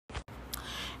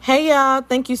Hey y'all,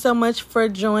 thank you so much for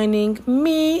joining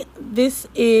me. This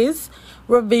is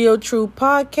Reveal True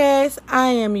Podcast. I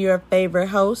am your favorite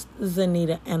host,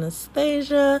 Zanita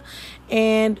Anastasia,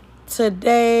 and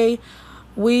today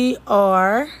we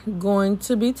are going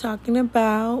to be talking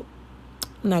about,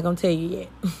 I'm not going to tell you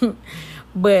yet,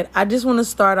 but I just want to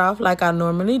start off like I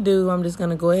normally do. I'm just going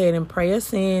to go ahead and pray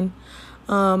us in.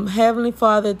 Heavenly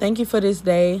Father, thank you for this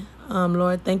day.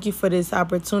 Lord, thank you for this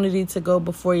opportunity to go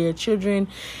before your children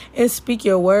and speak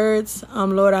your words.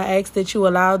 Lord, I ask that you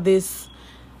allow this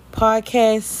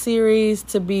podcast series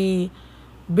to be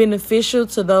beneficial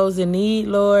to those in need,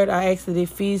 Lord. I ask that it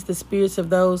feeds the spirits of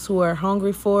those who are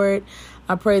hungry for it.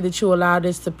 I pray that you allow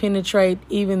this to penetrate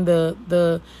even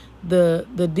the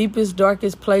deepest,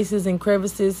 darkest places and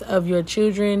crevices of your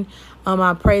children.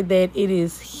 I pray that it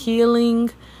is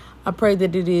healing. I pray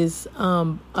that it is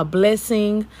a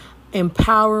blessing,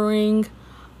 empowering.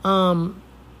 I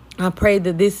pray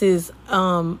that this is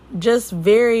just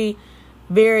very,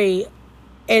 very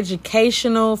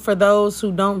educational for those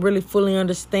who don't really fully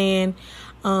understand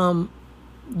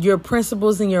your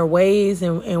principles and your ways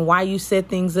and why you set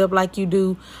things up like you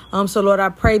do. So, Lord, I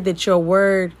pray that your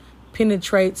word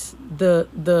penetrates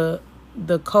the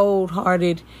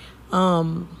cold-hearted,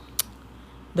 the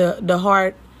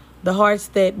hearts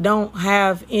that don't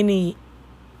have any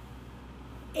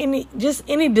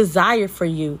desire for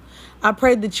you. I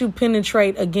pray that you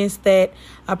penetrate against that.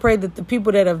 I pray that the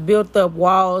people that have built up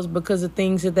walls because of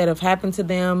things that have happened to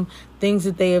them, things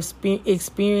that they have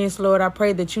experienced, Lord, I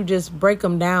pray that you just break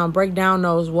them down, break down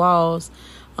those walls,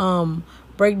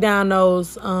 break down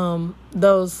those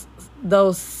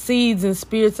seeds and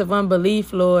spirits of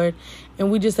unbelief, Lord. And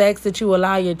we just ask that you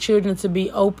allow your children to be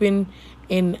open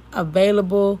and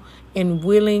available and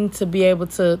willing to be able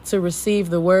to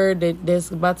receive the word that's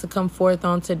about to come forth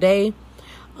on today.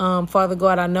 Father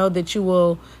God, I know that you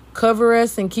will cover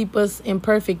us and keep us in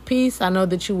perfect peace. I know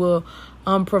that you will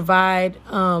provide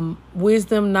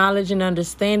wisdom, knowledge, and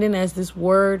understanding as this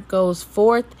word goes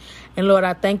forth. And Lord,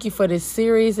 I thank you for this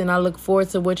series, and I look forward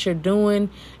to what you're doing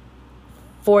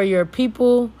for your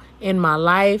people in my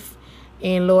life.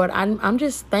 And Lord, I'm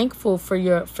just thankful for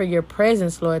your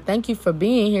presence, Lord. Thank you for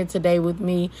being here today with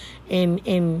me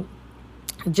and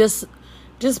just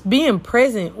being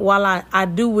present while I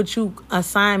do what you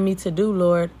assign me to do,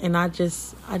 Lord. And I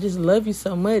just love you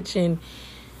so much. And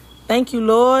thank you,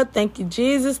 Lord. Thank you,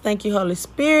 Jesus. Thank you, Holy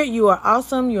Spirit. You are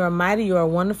awesome. You are mighty. You are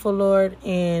wonderful, Lord.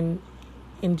 And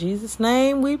in Jesus'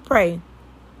 name we pray.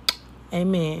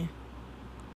 Amen.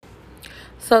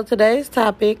 So today's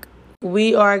topic,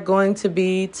 we are going to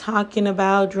be talking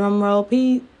about, drum roll,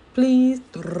 please.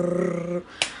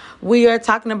 We are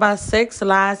talking about sex,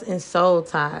 lies, and soul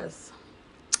ties.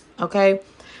 Okay,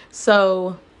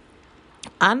 so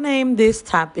I named this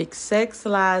topic sex,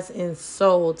 lies, and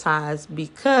soul ties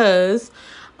because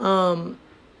I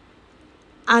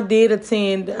did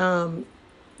attend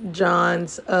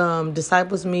John's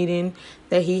disciples meeting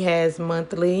that he has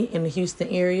monthly in the Houston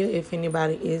area. If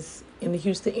anybody is in the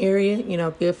Houston area,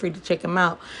 feel free to check him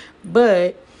out.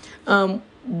 But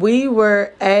we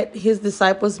were at his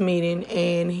disciples meeting,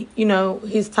 and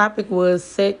his topic was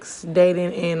sex,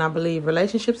 dating, and I believe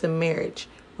relationships and marriage,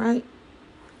 right?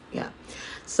 Yeah.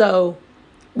 So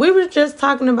we were just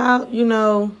talking about,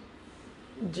 John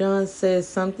says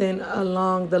something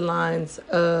along the lines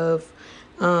of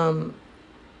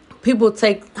people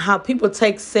take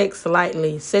sex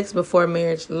lightly, sex before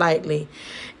marriage lightly.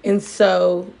 And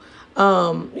so,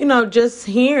 just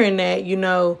hearing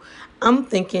that, I'm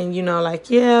thinking,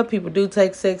 yeah, people do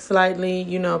take sex lightly.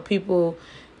 People,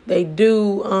 they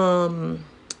do,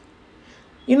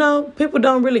 people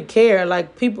don't really care.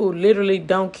 Like, people literally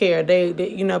don't care. They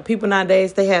people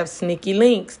nowadays, they have sneaky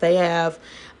links. They have,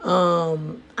 I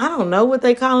don't know what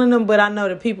they calling them, but I know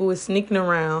that people is sneaking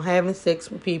around, having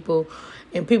sex with people.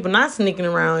 And people not sneaking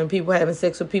around and people having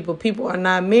sex with people. People are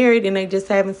not married and they just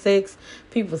having sex.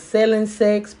 People selling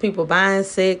sex. People buying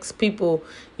sex. People,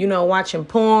 watching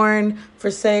porn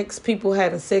for sex. People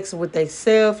having sex with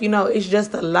themselves. It's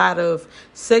just a lot of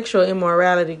sexual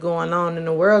immorality going on in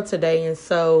the world today. And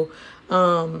so,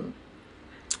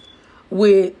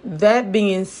 with that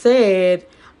being said,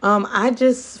 I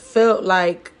just felt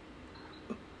like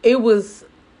it was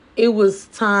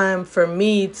time for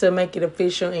me to make it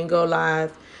official and go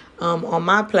live on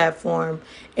my platform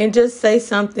and just say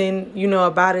something,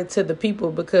 about it to the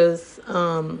people, because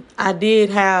I did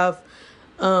have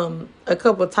a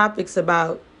couple of topics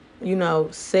about,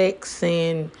 sex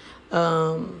and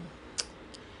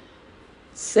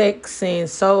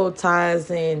soul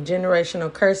ties and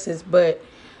generational curses. But,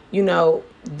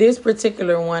 this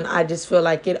particular one, I just feel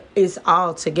like it is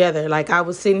all together. Like, I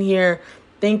was sitting here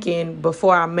thinking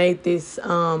before I made this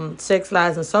sex,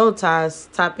 lies, and soul ties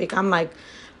topic. I'm like,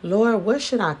 Lord, what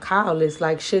should I call this?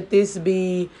 Like, should this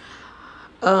be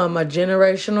a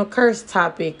generational curse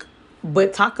topic,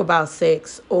 but talk about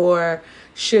sex? Or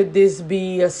should this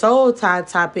be a soul tie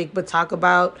topic, but talk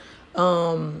about,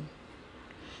 but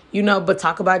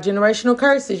talk about generational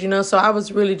curses, So I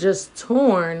was really just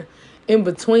torn in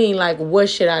between, like, what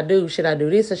should I do? Should I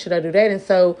do this or should I do that? And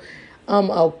so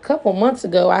a couple months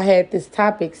ago, I had this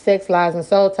topic, sex, lies, and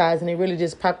soul ties, and it really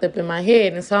just popped up in my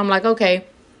head. And so I'm like, okay,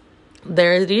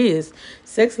 there it is.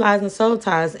 Sex, lies, and soul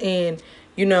ties. And,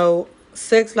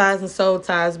 sex, lies, and soul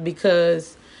ties,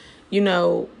 because,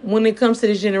 when it comes to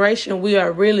this generation, we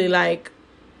are really, like,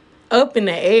 up in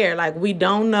the air. Like, we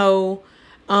don't know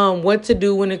what to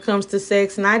do when it comes to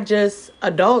sex. Not just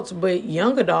adults, but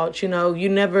young adults. You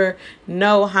never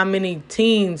know how many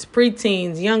teens,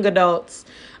 preteens, young adults,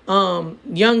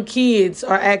 young kids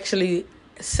are actually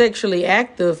sexually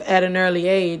active at an early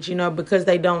age, because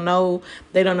they don't know,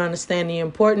 they don't understand the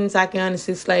importance. I can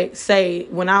honestly say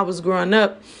when I was growing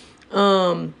up,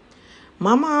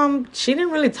 my mom, she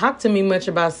didn't really talk to me much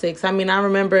about sex. I mean, I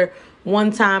remember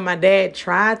one time my dad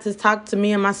tried to talk to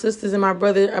me and my sisters and my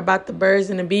brother about the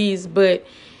birds and the bees, but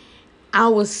I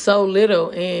was so little,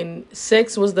 and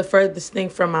sex was the furthest thing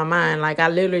from my mind. Like, I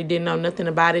literally didn't know nothing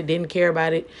about it, didn't care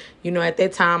about it. At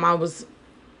that time, I was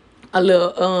a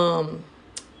little,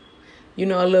 a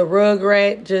little rug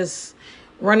rat, just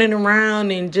running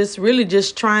around and just really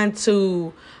just trying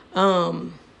to,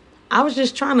 I was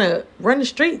just trying to run the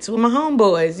streets with my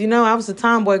homeboys. I was a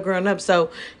tomboy growing up.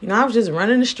 So, I was just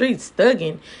running the streets,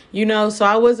 thugging, so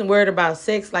I wasn't worried about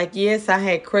sex. Like, yes, I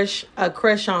had a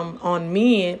crush on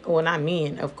men, or not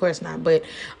men, of course not, but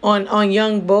on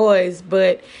young boys.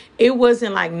 But it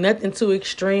wasn't like nothing too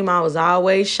extreme. I was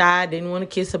always shy. Didn't want to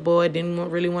kiss a boy. Didn't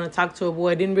really want to talk to a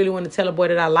boy. Didn't really want to tell a boy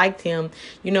that I liked him,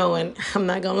 and I'm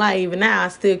not going to lie, even now, I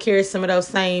still carry some of those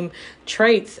same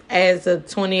traits as a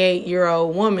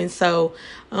 28-year-old woman. So,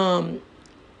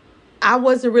 I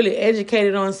wasn't really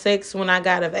educated on sex when I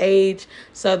got of age.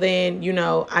 So then,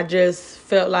 I just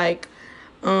felt like,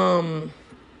 some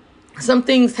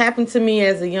things happened to me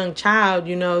as a young child,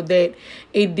 that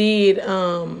it did,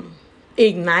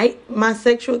 ignite my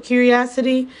sexual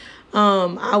curiosity.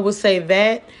 I would say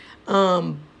that.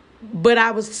 But I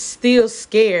was still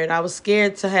scared. I was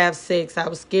scared to have sex. I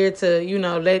was scared to,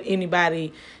 let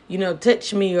anybody,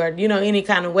 touch me or, any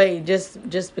kind of way,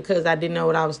 just because I didn't know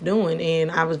what I was doing. And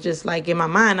I was just like, in my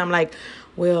mind, I'm like,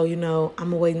 well, I'm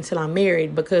gonna wait until I'm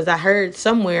married, because I heard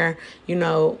somewhere,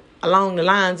 along the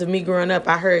lines of me growing up,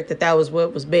 I heard that was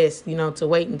what was best, to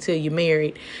wait until you're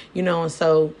married, and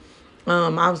so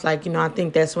I was like, I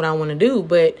think that's what I want to do.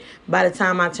 But by the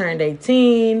time I turned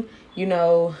 18,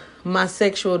 my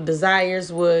sexual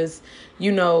desires was,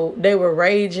 they were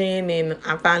raging, and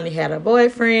I finally had a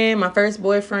boyfriend, my first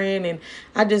boyfriend, and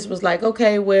I just was like,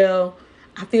 okay, well,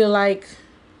 I feel like,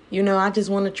 I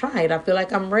just want to try it. I feel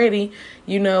like I'm ready,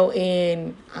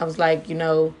 and I was like,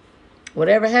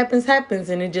 whatever happens, happens.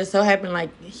 And it just so happened like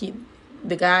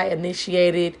the guy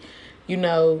initiated,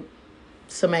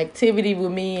 some activity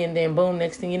with me, and then boom,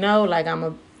 next thing you know, like,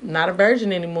 I'm not a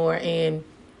virgin anymore. And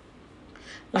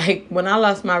like, when I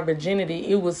lost my virginity,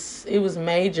 it was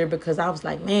major, because I was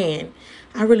like, man,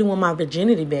 I really want my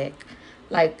virginity back.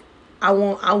 Like, I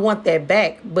want that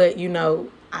back, but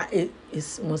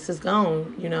it's once it's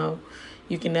gone,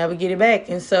 you can never get it back.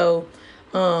 And so,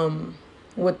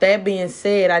 with that being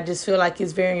said, I just feel like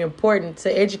it's very important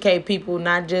to educate people,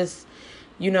 not just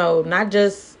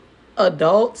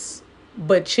adults,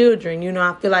 but children.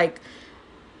 I feel like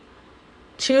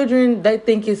children, they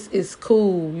think it's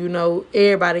cool,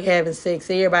 everybody having sex,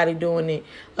 everybody doing it.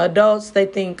 Adults, they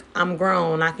think, I'm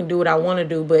grown, I can do what I want to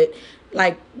do. But,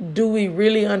 like, do we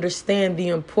really understand the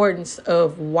importance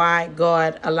of why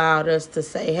God allowed us to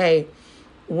say, hey,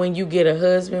 when you get a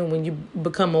husband, when you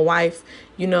become a wife,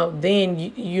 then,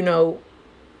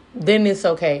 then it's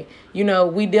okay.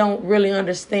 We don't really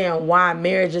understand why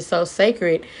marriage is so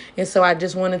sacred. And so I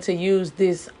just wanted to use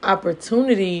this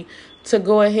opportunity to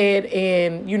go ahead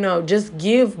and, just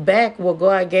give back what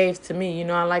God gave to me.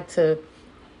 I like to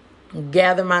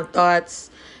gather my thoughts,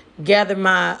 gather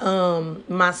my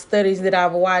my studies that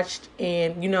I've watched,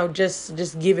 and,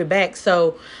 just give it back.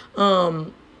 So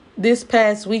this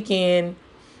past weekend,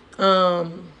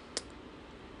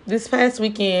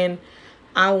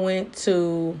 I went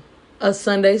to a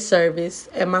Sunday service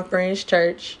at my friend's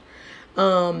church,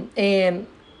 and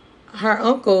her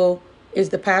uncle is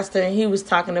the pastor, and he was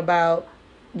talking about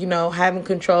having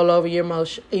control over your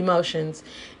emotions.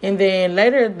 And then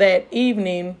later that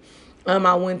evening,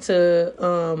 I went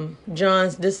to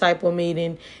John's disciple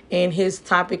meeting, and his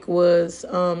topic was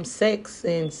sex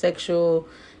and sexual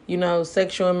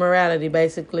immorality,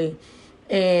 basically.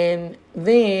 And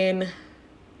then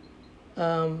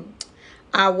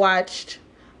I watched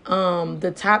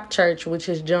the Top Church, which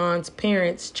is John's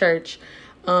parents' church.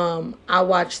 I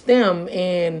watched them,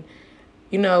 and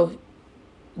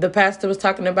the pastor was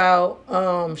talking about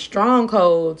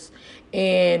strongholds,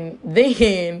 and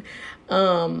then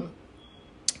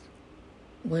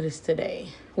what is today?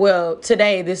 Well,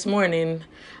 today, this morning,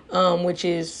 which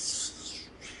is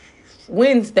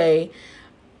Wednesday,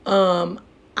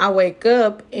 I wake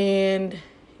up and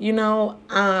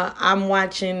I'm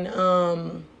watching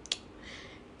I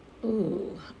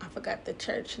forgot the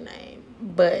church name,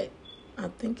 but I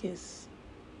think it's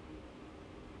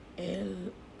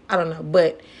I don't know,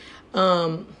 but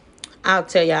I'll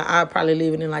tell y'all. I'll probably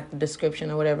leave it in like the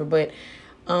description or whatever. But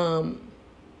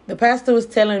the pastor was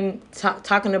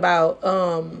talking about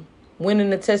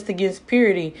winning the test against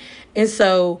purity, and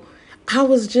so I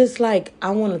was just like, I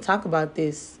want to talk about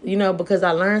this, because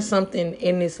I learned something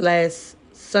in this last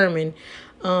sermon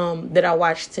that I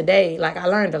watched today. Like, I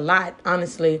learned a lot,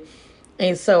 honestly.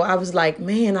 And so I was like,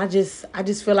 man, I just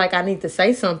feel like I need to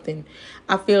say something.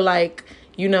 I feel like,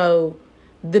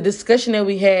 the discussion that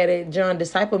we had at John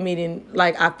Disciple meeting,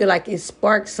 like, I feel like it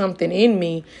sparked something in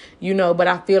me, but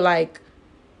I feel like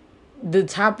the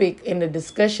topic and the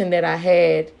discussion that I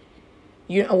had,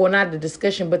 not the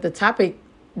discussion, but the topic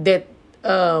that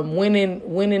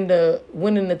winning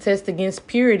the test against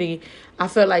purity, I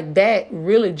felt like that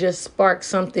really just sparked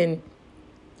something.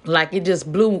 Like, it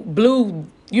just blew,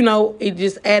 it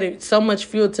just added so much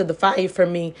fuel to the fire for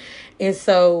me. And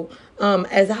so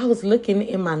as I was looking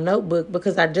in my notebook,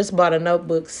 because I just bought a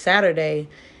notebook Saturday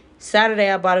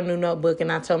I bought a new notebook,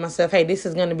 and I told myself, hey, this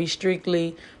is going to be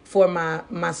strictly for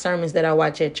my sermons that I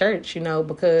watch at church,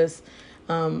 because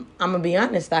I'm going to be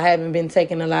honest, I haven't been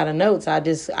taking a lot of notes.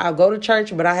 I'll go to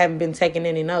church, but I haven't been taking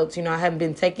any notes. I haven't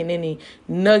been taking any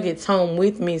nuggets home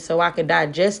with me so I could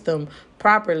digest them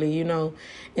properly,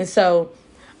 And so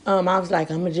I was like,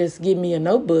 I'm going to just give me a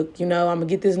notebook, I'm going to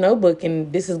get this notebook,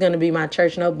 and this is going to be my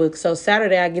church notebook. So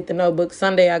Saturday I get the notebook.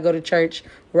 Sunday I go to church,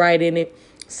 write in it.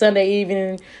 Sunday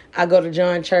evening, I go to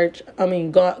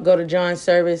go to John's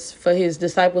service for his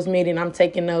disciples meeting. I'm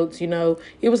taking notes,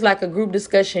 It was like a group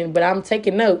discussion, but I'm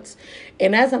taking notes.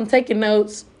 And as I'm taking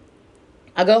notes,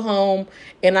 I go home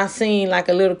and I seen like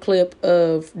a little clip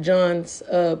of John's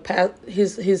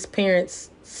his parents'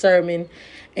 sermon.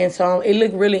 And so it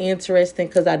looked really interesting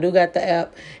because I do got the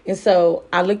app. And so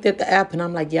I looked at the app and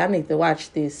I'm like, yeah, I need to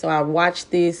watch this. So I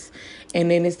watched this, and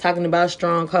then it's talking about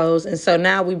strongholds. And so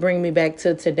now we bring me back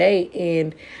to today,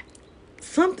 and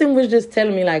something was just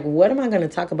telling me, like, what am I going to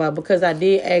talk about? Because I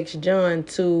did ask John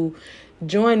to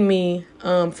join me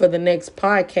for the next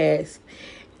podcast.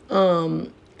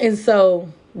 And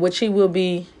so, which he will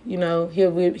be,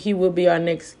 he will be our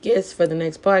next guest for the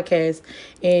next podcast.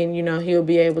 And, he'll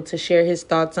be able to share his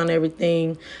thoughts on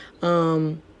everything.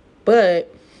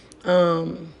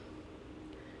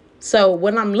 So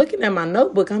when I'm looking at my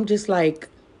notebook, I'm just like,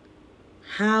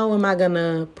 how am I going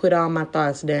to put all my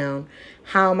thoughts down?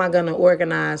 How am I going to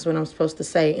organize what I'm supposed to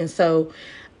say? And so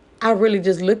I really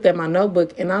just looked at my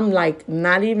notebook, and I'm like,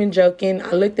 not even joking.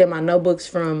 I looked at my notebook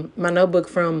from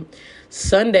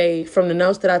Sunday, from the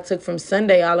notes that I took from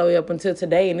Sunday all the way up until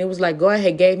today. And it was like, go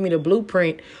ahead, gave me the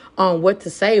blueprint on what to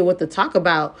say, what to talk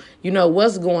about,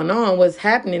 what's going on, what's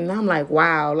happening. And I'm like,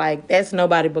 wow, like, that's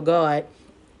nobody but God.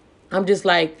 I'm just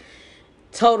like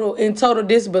in total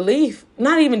disbelief,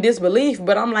 not even disbelief,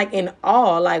 but I'm like in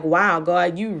awe, like, wow,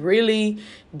 God, you really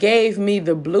gave me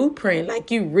the blueprint.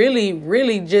 Like, you really,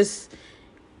 really just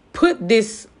put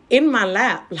this in my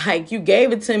lap. Like, you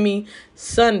gave it to me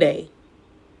Sunday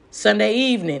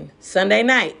evening, Sunday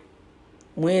night,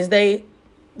 Wednesday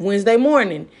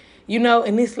morning,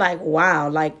 and it's like, wow,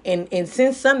 like, and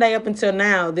since Sunday up until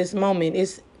now, this moment,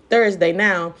 it's Thursday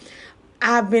now,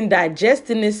 I've been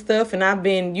digesting this stuff, and I've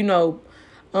been,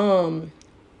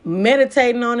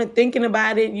 meditating on it, thinking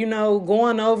about it,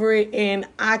 going over it, and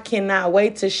I cannot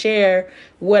wait to share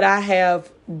what I have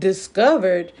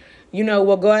discovered,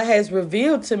 what God has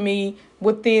revealed to me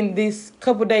within this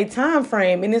couple day time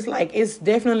frame. And it's like, it's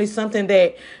definitely something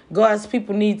that God's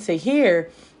people need to hear.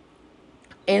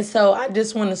 And so I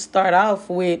just want to start off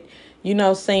with,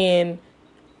 saying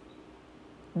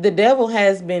the devil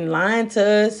has been lying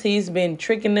to us. He's been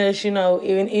tricking us.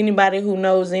 Even anybody who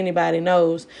knows anybody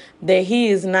knows that he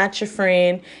is not your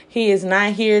friend. He is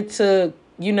not here to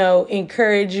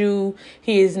encourage you.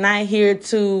 He is not here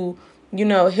to,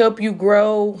 help you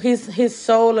grow. His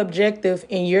sole objective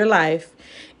in your life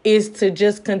is to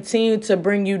just continue to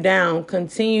bring you down,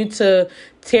 continue to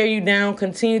tear you down,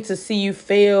 continue to see you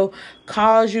fail,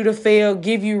 cause you to fail,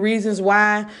 give you reasons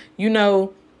why,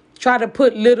 try to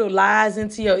put little lies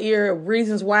into your ear,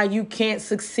 reasons why you can't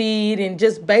succeed, and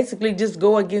just basically just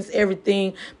go against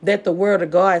everything that the word of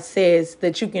God says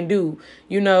that you can do.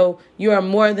 You are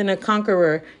more than a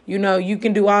conqueror. You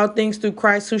can do all things through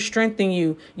Christ who strengthens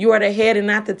you. You are the head and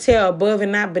not the tail, above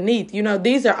and not beneath.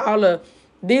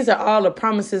 These are all the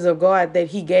promises of God that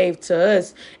he gave to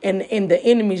us. And in the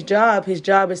enemy's job, his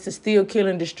job is to steal, kill,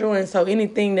 and destroy. And so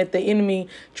anything that the enemy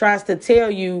tries to tell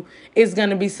you is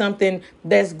going to be something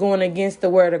that's going against the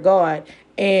word of God.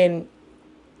 And,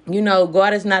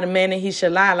 God is not a man that he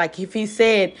should lie. Like if he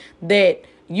said that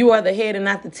you are the head and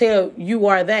not the tail, you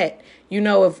are that.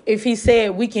 If he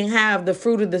said we can have the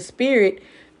fruit of the Spirit,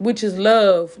 which is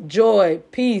love, joy,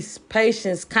 peace,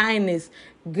 patience, kindness,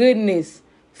 goodness,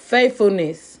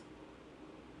 faithfulness.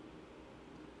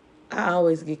 I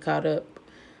always get caught up.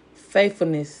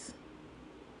 Faithfulness.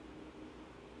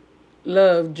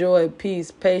 Love, joy,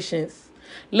 peace, patience.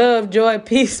 Love, joy,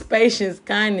 peace, patience,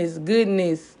 kindness,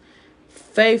 goodness,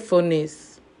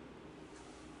 faithfulness.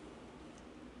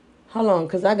 Hold on,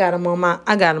 because I got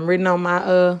them written on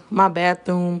my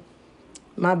bathroom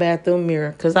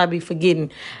mirror, because I be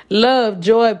forgetting. Love,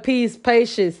 joy, peace,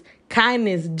 patience,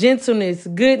 kindness, gentleness,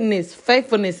 goodness,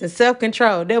 faithfulness, and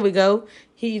self-control. There we go.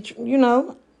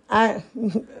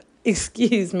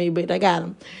 Excuse me, but I got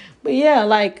him. But yeah,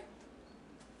 like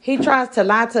he tries to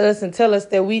lie to us and tell us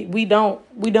that we don't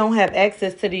have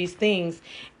access to these things.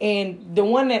 And the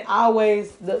one that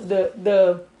always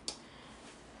the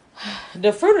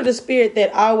fruit of the Spirit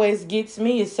that always gets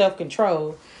me is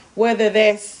self-control. Whether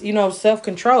that's,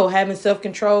 self-control, having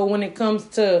self-control when it comes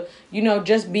to,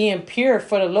 just being pure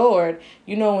for the Lord,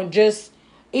 and just,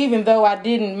 even though I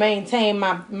didn't maintain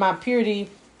my purity,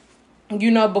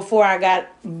 before I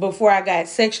got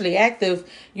sexually active,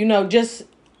 just,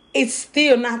 it's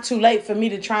still not too late for me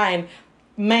to try and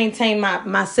maintain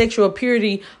my sexual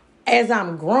purity as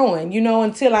I'm growing,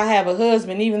 until I have a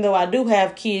husband. Even though I do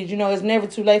have kids, it's never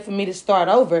too late for me to start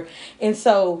over. And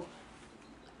so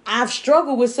I've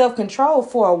struggled with self-control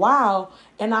for a while,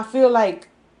 and I feel like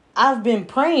I've been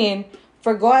praying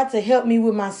for God to help me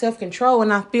with my self-control.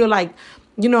 And I feel like,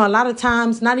 a lot of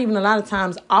times, not even a lot of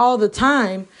times, all the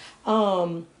time,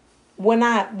 when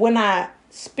I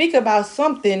speak about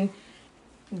something,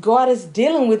 God is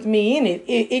dealing with me in it.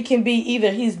 It can be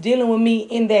either he's dealing with me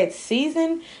in that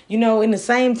season, in the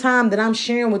same time that I'm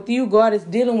sharing with you, God is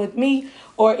dealing with me,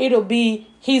 or it'll be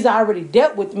he's already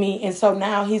dealt with me. And so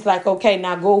now he's like, okay,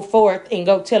 now go forth and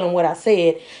go tell him what I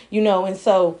said, and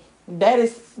so that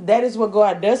is what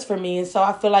God does for me. And so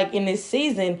I feel like in this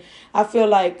season, I feel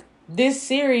like this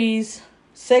series,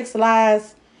 Sex,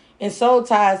 Lies, and Soul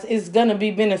Ties, is going to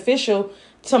be beneficial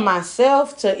to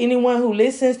myself, to anyone who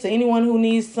listens, to anyone who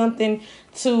needs something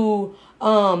to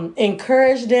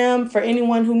encourage them, for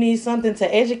anyone who needs something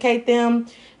to educate them,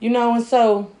 and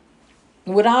so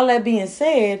with all that being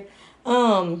said,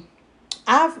 I'm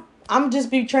just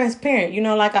be transparent,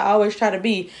 like I always try to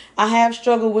be. I have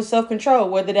struggled with self-control,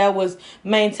 whether that was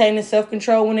maintaining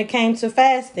self-control when it came to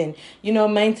fasting,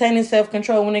 maintaining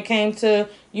self-control when it came to,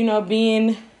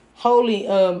 being holy,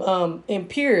 and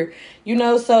pure,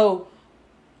 so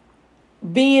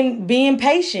being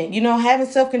patient, having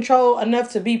self-control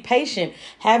enough to be patient,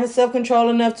 having self-control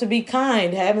enough to be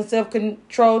kind, having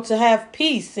self-control to have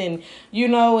peace, and,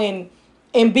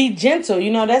 and be gentle.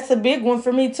 That's a big one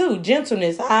for me too.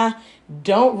 Gentleness. I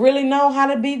don't really know how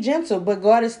to be gentle, but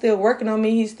God is still working on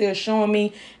me. He's still showing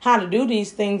me how to do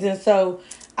these things. And so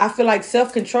I feel like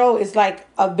self-control is like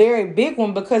a very big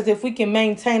one, because if we can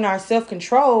maintain our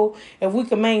self-control, if we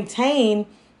can maintain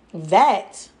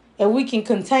that, and we can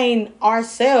contain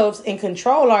ourselves and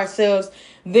control ourselves,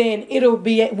 then we'll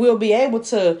be able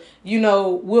to,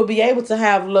 we'll be able to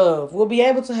have love. We'll be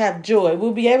able to have joy.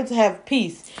 We'll be able to have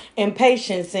peace and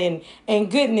patience and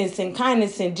goodness and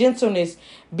kindness and gentleness,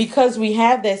 because we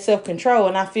have that self-control.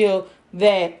 And I feel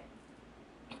that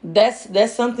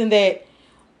that's something that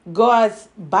God's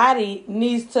body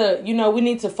needs to, we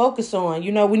need to focus on.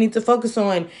 We need to focus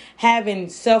on having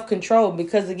self-control,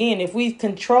 because again, if we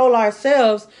control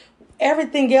ourselves,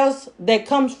 everything else that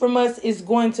comes from us is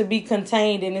going to be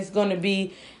contained, and it's going to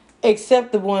be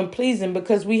acceptable and pleasing,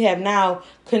 because we have now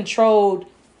controlled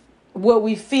what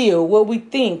we feel, what we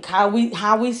think, how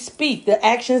we speak, the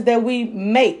actions that we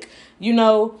make,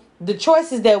 the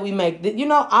choices that we make,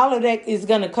 all of that is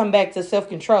going to come back to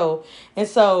self-control. And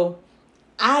so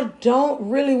I don't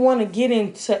really want to get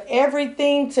into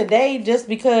everything today just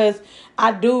because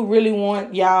I do really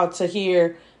want y'all to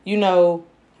hear,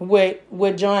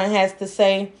 what John has to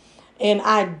say. And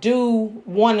I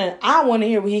want to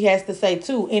hear what he has to say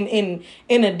too in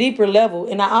a deeper level.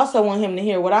 And I also want him to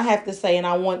hear what I have to say. And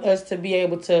I want us to be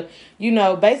able to,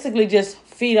 basically just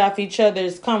feed off each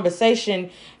other's conversation.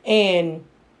 And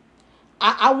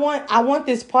I want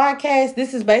this podcast.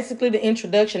 This is basically the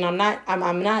introduction. I'm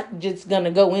not just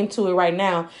gonna go into it right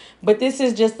now, but this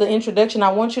is just the introduction.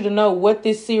 I want you to know what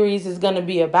this series is gonna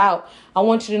be about. I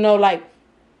want you to know,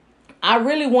 I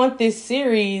really want this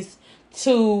series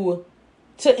to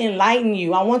enlighten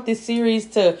you. I want this series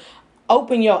to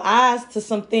open your eyes to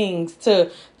some things, to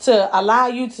allow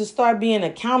you to start being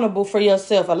accountable for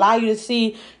yourself, allow you to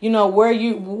see,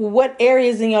 what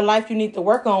areas in your life you need to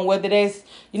work on, whether that's,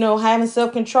 having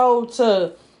self-control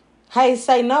to, hey,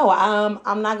 say no,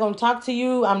 I'm not going to talk to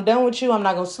you. I'm done with you. I'm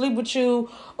not going to sleep with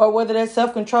you. Or whether that's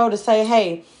self-control to say,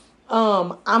 hey,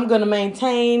 I'm going to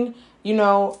maintain,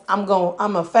 I'm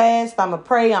going to fast, I'm going to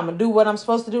pray, I'm going to do what I'm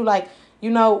supposed to do.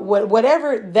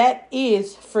 Whatever that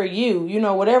is for you,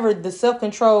 whatever the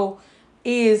self-control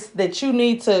is that you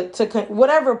need to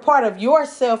whatever part of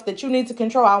yourself that you need to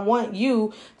control, I want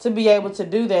you to be able to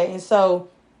do that. And so,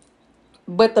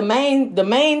 but the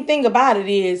main thing about it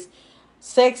is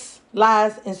sex,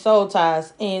 lies, and soul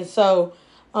ties. And so,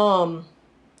 I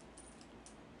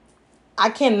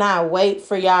cannot wait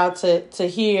for y'all to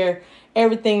hear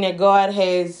everything that God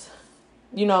has,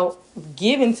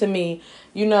 given to me,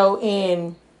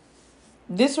 and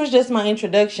this was just my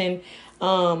introduction.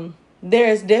 There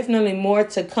is definitely more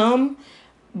to come,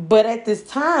 but at this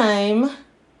time,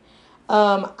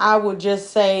 I would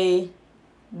just say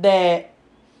that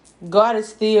God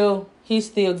is he's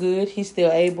still good. He's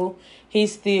still able.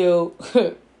 He's still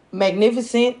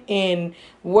magnificent and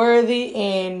worthy.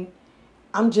 And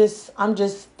I'm just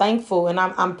thankful. And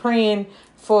I'm praying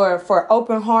for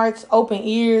open hearts, open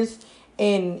ears,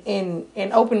 and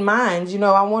open minds.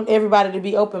 I want everybody to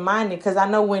be open-minded, because I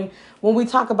know when we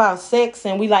talk about sex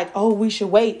and we we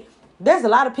should wait, there's a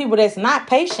lot of people that's not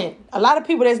patient. A lot of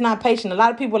people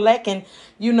lacking,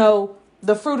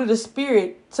 the fruit of the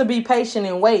Spirit to be patient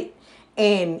and wait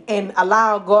and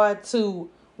allow God to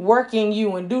work in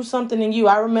you and do something in you.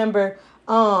 I remember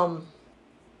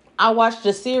I watched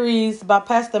a series by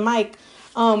Pastor Mike.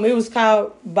 It was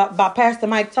called by Pastor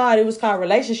Mike Todd. It was called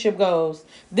Relationship Goals.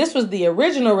 This was the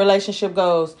original Relationship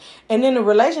Goals, and then the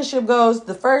Relationship Goals,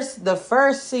 the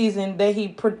first season that he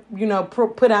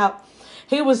put out,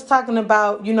 he was talking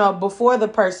about before the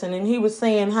person, and he was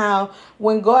saying how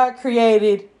when God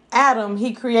created Adam,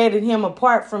 he created him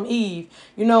apart from Eve,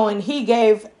 and he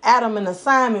gave Adam an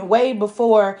assignment way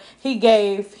before he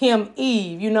gave him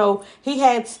Eve. He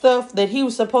had stuff that he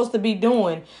was supposed to be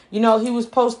doing. He was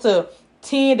supposed to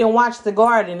tend and watch the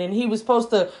garden, and he was supposed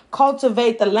to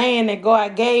cultivate the land that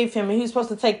God gave him, and he was supposed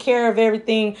to take care of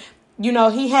everything.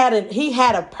 He had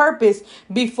a purpose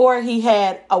before he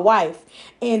had a wife.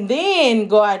 And then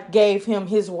God gave him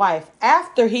his wife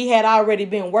after he had already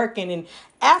been working and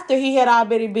after he had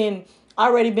already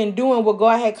been doing what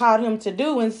God had called him to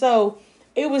do. And so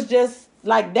it was just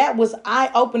that was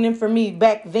eye-opening for me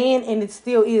back then, and it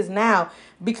still is now,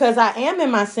 because I am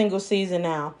in my single season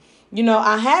now.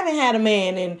 I haven't had a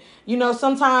man, and,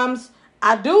 sometimes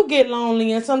I do get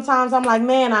lonely, and sometimes I'm like,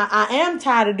 man, I am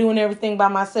tired of doing everything by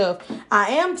myself. I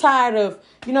am tired of,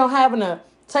 having to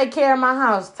take care of my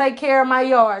house, take care of my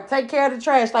yard, take care of the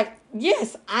trash.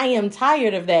 Yes, I am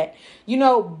tired of that,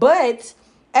 but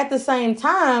at the same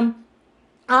time,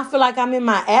 I feel like I'm in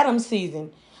my Adam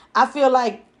season. I feel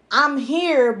like I'm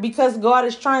here because God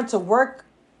is trying to work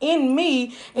in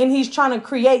me, and he's trying to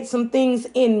create some things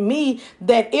in me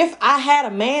that if I had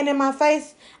a man in my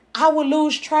face, I would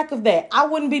lose track of that. I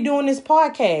wouldn't be doing this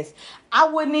podcast. I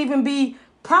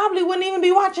probably wouldn't even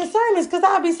be watching sermons, because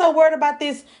I'd be so worried about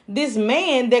this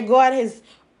man that God has,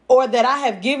 or that I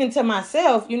have given to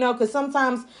myself, because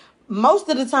sometimes,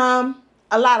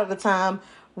 a lot of the time,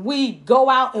 we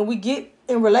go out and we get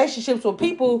in relationships with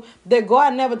people that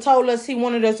God never told us he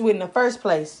wanted us with in the first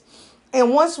place.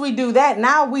 And once we do that,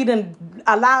 now we done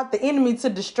allowed the enemy to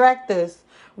distract us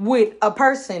with a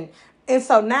person. And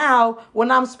so now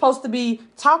when I'm supposed to be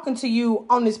talking to you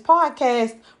on this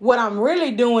podcast, what I'm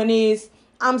really doing is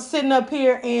I'm sitting up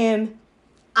here and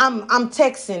I'm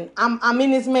texting. I'm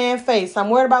in this man's face. I'm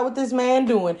worried about what this man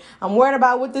doing. I'm worried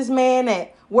about what this man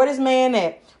at. Where this man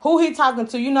at? Who he talking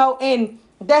to, and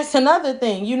that's another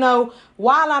thing,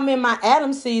 while I'm in my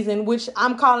Adam season, which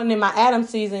I'm calling in my Adam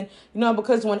season,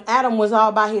 because when Adam was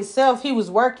all by himself, he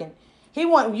was working.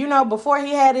 Before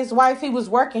he had his wife, he was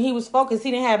working, he was focused,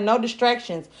 he didn't have no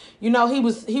distractions. He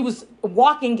was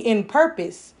walking in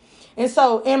purpose. And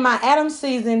so in my Adam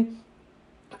season,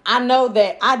 I know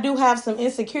that I do have some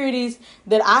insecurities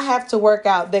that I have to work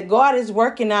out, that God is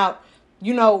working out,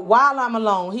 while I'm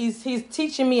alone. He's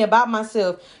teaching me about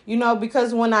myself,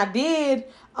 because when I did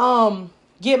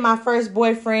get my first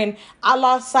boyfriend, I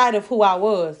lost sight of who I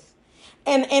was.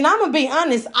 And I'm going to be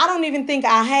honest, I don't even think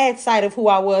I had sight of who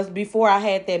I was before I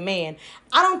had that man.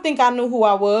 I don't think I knew who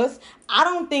I was. I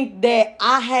don't think that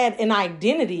I had an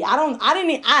identity. I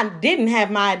didn't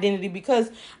have my identity because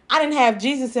I didn't have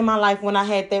Jesus in my life when I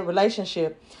had that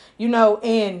relationship.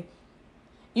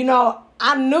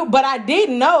 I knew, but I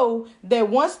did know that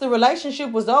once the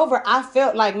relationship was over, I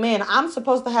felt like, man, I'm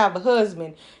supposed to have a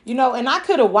husband, and I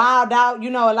could have wilded out. A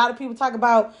lot of people talk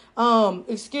about,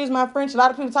 excuse my French, a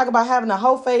lot of people talk about having a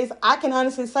whole face. I can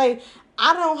honestly say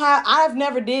I've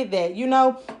never did that,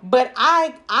 but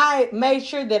I made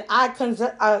sure that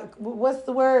what's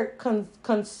the word?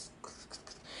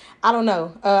 I don't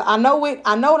know. I know what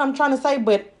I'm trying to say,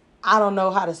 but I don't know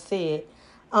how to say it.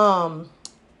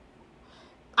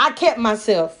 I kept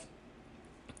myself.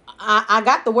 I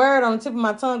got the word on the tip of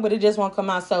my tongue, but it just won't come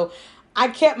out. So I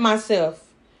kept myself.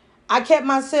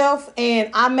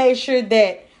 And I made sure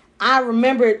that I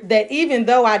remembered that even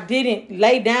though I didn't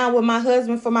lay down with my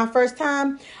husband for my first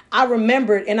time, I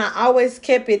remembered, and I always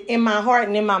kept it in my heart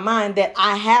and in my mind, that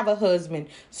I have a husband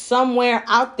somewhere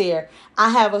out there. I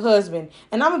have a husband.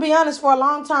 And I'm going to be honest, for a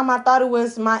long time, I thought it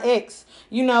was my ex,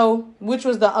 which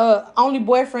was the only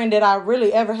boyfriend that I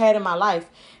really ever had in my life,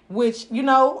 which,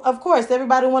 of course,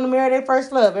 everybody want to marry their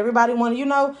first love. Everybody want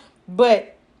to,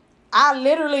 but I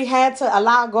literally had to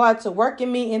allow God to work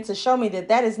in me and to show me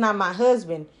that is not my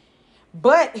husband.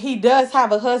 But he does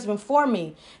have a husband for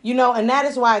me, and that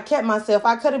is why I kept myself.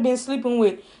 I could have been sleeping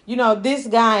with, this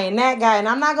guy and that guy. And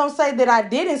I'm not going to say that I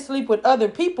didn't sleep with other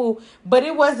people, but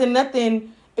it wasn't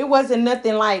nothing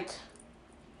like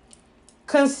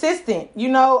consistent.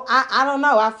 I don't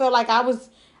know. I felt like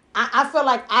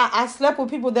I slept with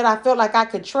people that I felt like I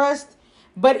could trust.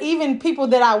 But even people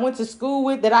that I went to school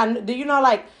with, that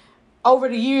like over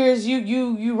the years,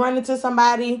 you run into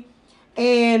somebody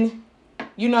and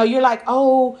you're like,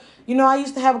 oh, I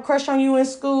used to have a crush on you in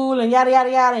school and yada,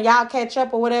 yada, yada, and y'all catch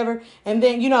up or whatever. And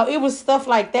then, it was stuff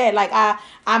like that. Like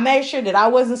I made sure that I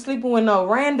wasn't sleeping with no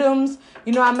randoms.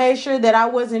 I made sure that I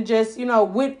wasn't just,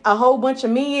 with a whole bunch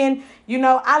of men.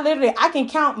 I can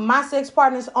count my sex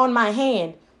partners on my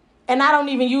hand. And I don't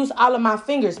even use all of my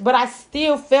fingers. But I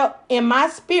still felt in my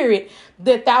spirit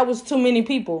that was too many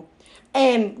people.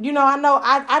 And, I know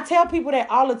I tell people that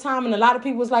all the time. And a lot of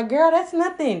people was like, girl, that's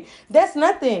nothing. That's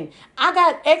nothing. I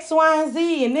got X, Y, and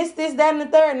Z and this, that, and the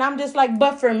third. And I'm just like,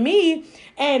 but for me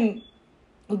and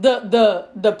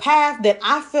the path that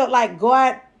I felt like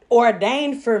God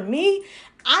ordained for me,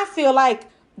 I feel like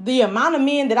the amount of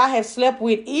men that I have slept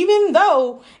with, even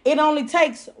though it only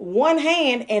takes one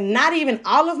hand and not even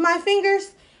all of my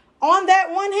fingers on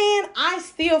that one hand, I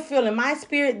still feel in my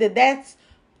spirit that that's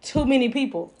too many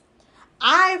people.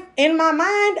 In my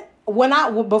mind,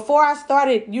 before I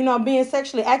started, being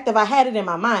sexually active, I had it in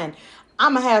my mind.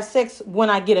 I'm going to have sex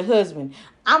when I get a husband.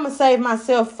 I'm going to save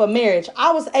myself for marriage.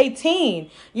 I was 18.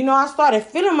 I started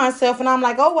feeling myself and I'm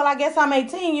like, oh, well, I guess I'm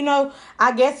 18.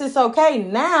 I guess it's okay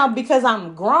now because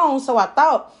I'm grown. So I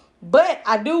thought, but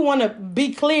I do want to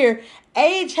be clear.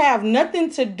 Age have nothing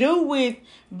to do with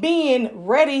being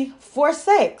ready for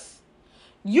sex.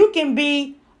 You can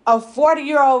be a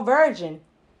 40-year-old virgin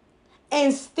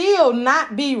and still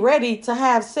not be ready to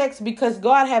have sex because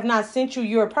God have not sent you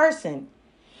your person.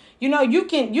 You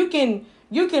can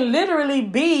literally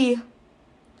be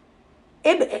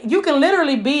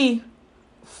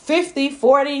 50,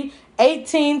 40,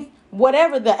 18,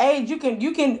 whatever the age. You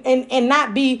can and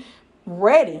not be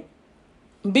ready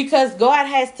because God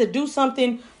has to do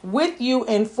something with you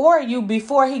and for you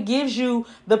before he gives you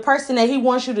the person that he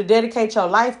wants you to dedicate your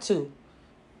life to.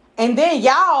 And then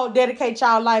y'all dedicate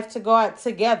y'all life to God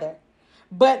together.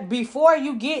 But before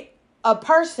you get a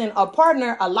person, a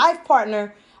partner, a life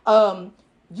partner,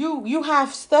 you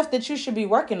have stuff that you should be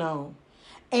working on.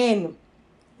 And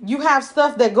you have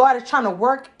stuff that God is trying to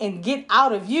work and get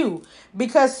out of you.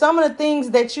 Because some of the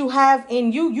things that you have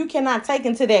in you, you cannot take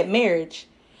into that marriage.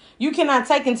 You cannot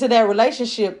take into that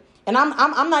relationship. And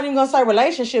I'm not even going to say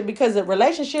relationship because a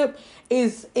relationship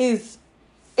is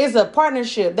a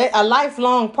partnership, that a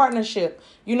lifelong partnership,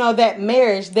 that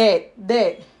marriage, that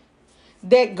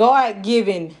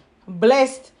God-given,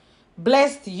 blessed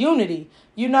unity.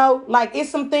 You know, like it's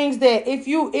some things that if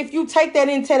you take that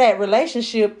into that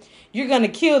relationship, you're going to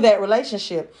kill that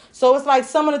relationship. So it's like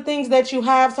some of the things that you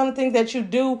have, some of the things that you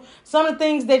do, some of the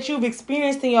things that you've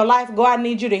experienced in your life, God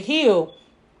needs you to heal.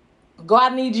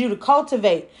 God needs you to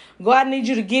cultivate. God needs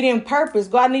you to get in purpose.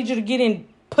 God needs you to get in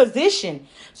position.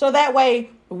 So that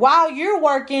way, while you're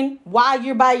working, while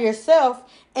you're by yourself,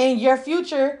 and your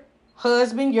future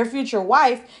husband, your future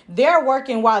wife, they're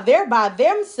working while they're by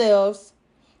themselves.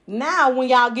 Now, when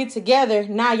y'all get together,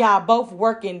 now y'all both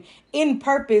working in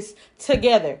purpose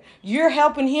together. You're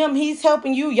helping him, he's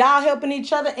helping you, y'all helping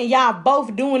each other, and y'all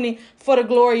both doing it for the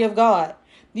glory of God.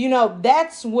 You know,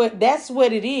 that's what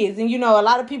it is. And, you know, a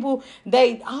lot of people,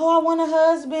 I want a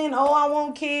husband. Oh, I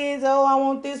want kids. Oh, I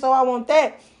want this. Oh, I want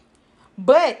that.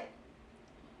 But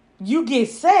you get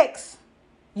sex,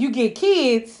 you get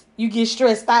kids, you get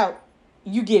stressed out,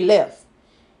 you get left.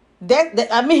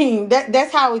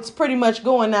 That's how it's pretty much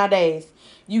going nowadays.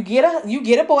 You get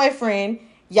a boyfriend,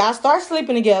 y'all start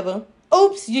sleeping together.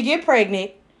 Oops, you get pregnant.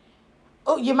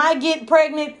 Oh, you might get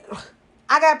pregnant.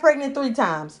 I got pregnant 3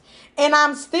 times and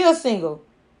I'm still single.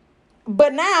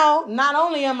 But now, not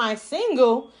only am I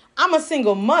single, I'm a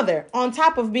single mother on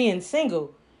top of being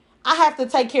single. I have to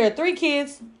take care of 3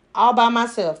 kids all by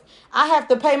myself. I have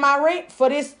to pay my rent for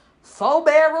this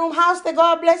 4-bedroom house that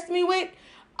God blessed me with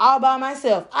all by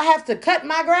myself. I have to cut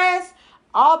my grass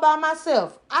all by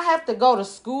myself. I have to go to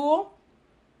school.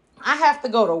 I have to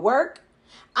go to work.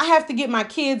 I have to get my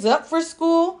kids up for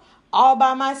school all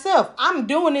by myself. I'm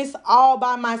doing this all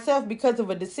by myself because of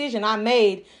a decision I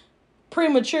made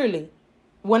prematurely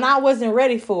when I wasn't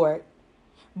ready for it.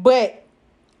 But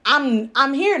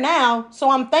I'm here now, so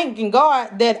I'm thanking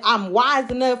God that I'm wise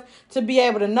enough to be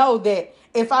able to know that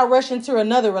if I rush into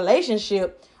another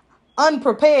relationship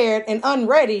unprepared and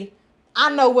unready,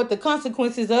 I know what the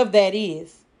consequences of that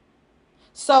is.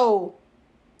 So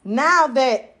now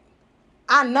that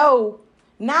I know,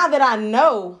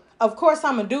 of course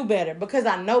I'm gonna do better because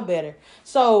I know better.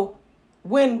 So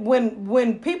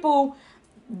when people,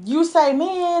 you say,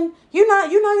 man, you're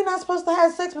not supposed to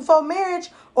have sex before marriage,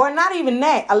 or not even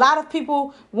that. A lot of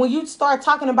people, when you start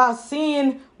talking about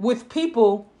sin with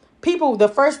people,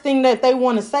 the first thing that they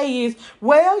want to say is,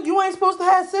 well, you ain't supposed to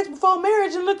have sex before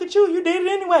marriage, and look at you, you did it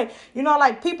anyway. You know,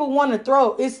 like people want to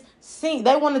throw sin.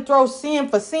 They want to throw sin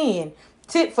for sin,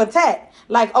 tit for tat.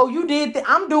 Like, oh, you did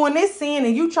I'm doing this sin,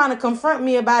 and you trying to confront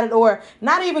me about it, or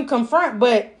not even confront,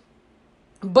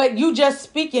 but you just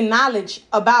speaking knowledge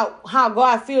about how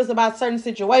God feels about certain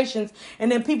situations,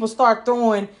 and then people start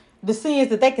throwing the sins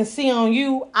that they can see on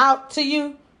you out to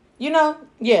you. You know,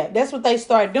 yeah, that's what they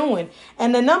start doing.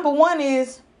 And the number one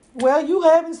is, well, you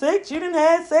having sex, you didn't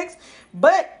have sex.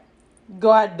 But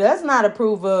God does not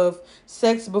approve of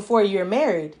sex before you're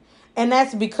married. And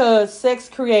that's because sex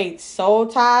creates soul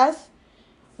ties,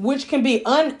 which can be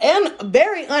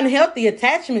very unhealthy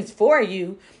attachments for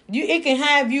you. It can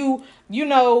have you,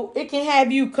 it can have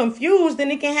you confused,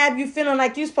 and it can have you feeling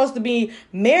like you're supposed to be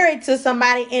married to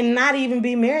somebody and not even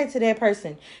be married to that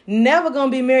person. Never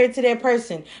gonna be married to that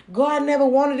person. God never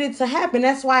wanted it to happen.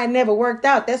 That's why it never worked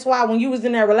out. That's why when you was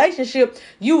in that relationship,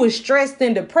 you was stressed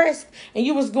and depressed, and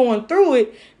you was going through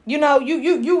it. You know,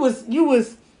 you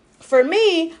was. For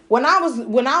me, when I was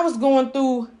going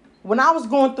through what I was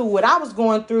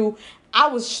going through, I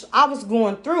was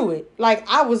going through it. Like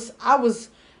I was.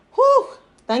 Whew,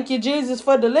 thank you, Jesus,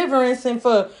 for deliverance and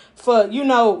for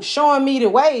showing me the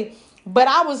way. But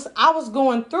I was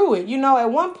going through it. You know,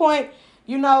 at one point,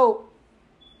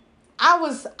 I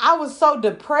was so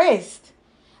depressed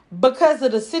because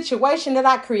of the situation that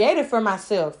I created for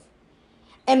myself,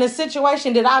 and the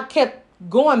situation that I kept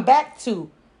going back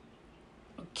to.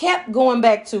 Kept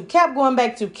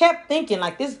thinking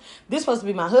like this supposed to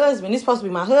be my husband. This supposed to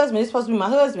be my husband. This supposed to be my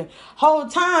husband. Whole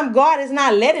time, God is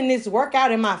not letting this work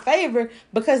out in my favor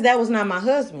because that was not my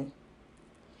husband.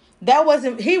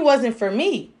 He wasn't for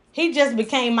me. He just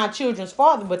became my children's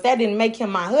father, but that didn't make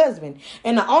him my husband.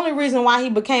 And the only reason why he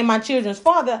became my children's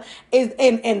father is,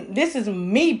 and this is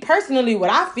me personally, what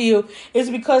I feel, is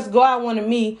because God wanted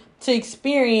me to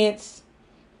experience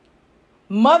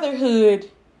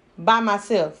motherhood by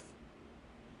myself.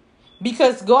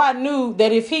 Because God knew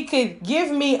that if he could give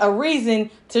me a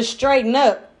reason to straighten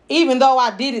up, even though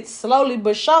I did it slowly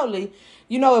but surely,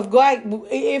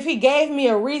 if he gave me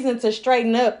a reason to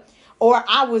straighten up, or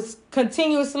I was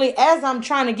continuously, as I'm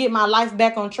trying to get my life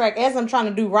back on track, as I'm trying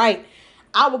to do right,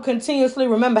 I would continuously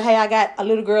remember, hey, I got a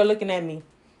little girl looking at me.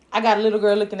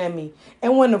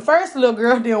 And when the first little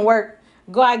girl didn't work,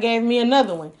 God gave me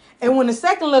another one. And when the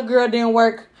second little girl didn't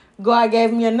work, God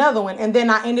gave me another one. And then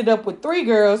I ended up with 3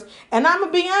 girls. And I'm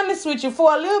going to be honest with you,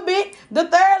 for a little bit, the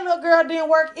third little girl didn't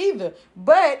work either.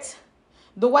 But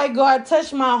the way God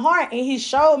touched my heart and he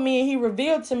showed me and he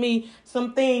revealed to me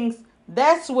some things,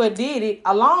 that's what did it,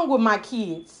 along with my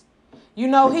kids. You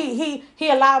know, he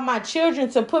allowed my children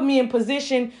to put me in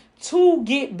position to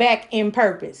get back in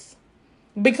purpose.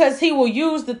 Because he will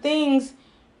use the things,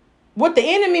 what the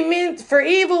enemy meant for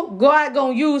evil, God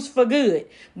gonna use for good.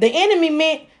 The enemy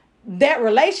meant that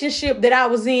relationship that I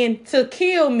was in to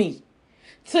kill me,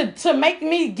 to make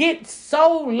me get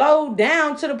so low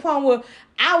down to the point where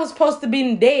I was supposed to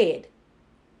be dead.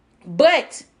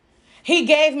 But he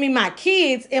gave me my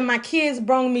kids, and my kids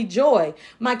brought me joy.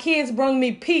 My kids brought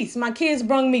me peace. My kids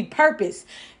brought me purpose.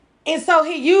 And so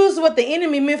he used what the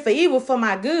enemy meant for evil for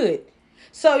my good.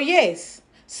 So yes,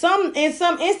 in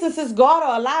some instances, God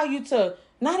will allow you to,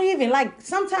 not even, like,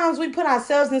 sometimes we put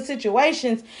ourselves in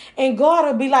situations and God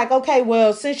will be like, okay,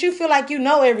 well, since you feel like you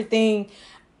know everything,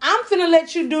 I'm finna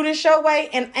let you do this your way,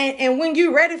 and when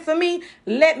you ready for me,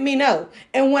 let me know.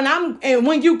 And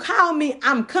when you call me,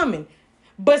 I'm coming.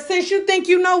 But since you think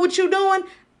you know what you're doing,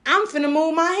 I'm finna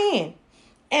move my hand.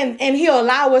 And he'll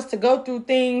allow us to go through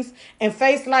things and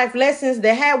face life lessons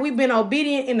that, had we been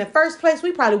obedient in the first place,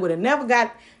 we probably would have never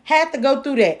had to go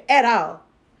through that at all.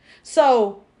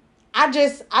 So I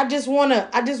just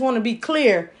wanna be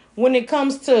clear when it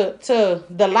comes to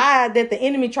the lie that the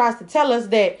enemy tries to tell us,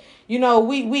 that, you know,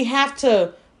 we have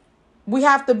to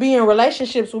be in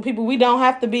relationships with people. We don't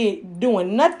have to be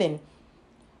doing nothing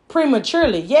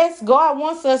prematurely. Yes, God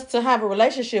wants us to have a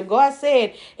relationship. God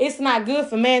said it's not good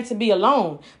for man to be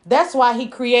alone. That's why he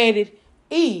created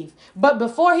Eve. But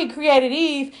before he created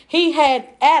Eve, he had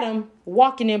Adam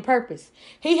walking in purpose.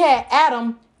 He had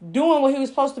Adam doing what he was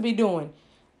supposed to be doing,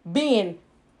 being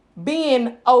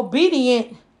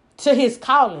obedient to his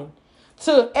calling,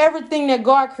 to everything that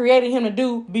God created him to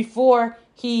do before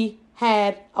he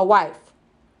had a wife.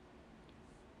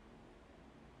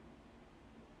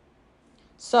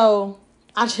 So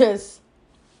I just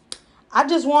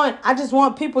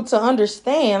want people to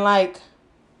understand, like,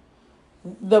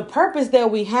 the purpose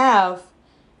that we have,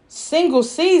 single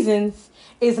seasons,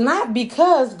 is not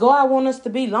because God wants us to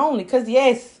be lonely. Because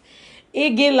yes,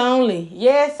 it get lonely.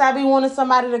 Yes, I be wanting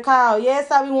somebody to call.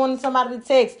 Yes, I be wanting somebody to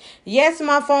text. Yes,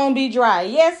 my phone be dry.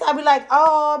 Yes, I be like,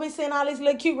 oh, I be seeing all these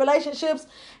little cute relationships.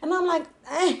 And I'm like,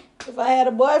 if I had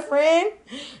a boyfriend,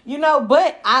 you know,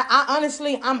 but I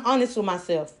honestly, I'm honest with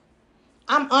myself.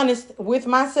 I'm honest with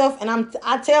myself, and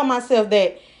I tell myself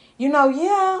that, you know,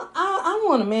 yeah, I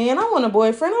want a man, I want a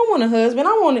boyfriend, I want a husband,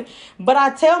 I want it. But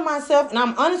I tell myself, and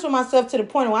I'm honest with myself to the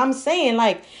point where I'm saying,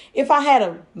 like, if I had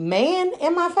a man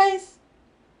in my face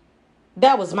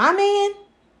that was my man,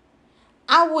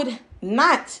 I would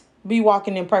not be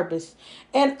walking in purpose.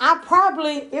 And I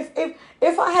probably,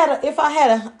 if I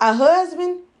had a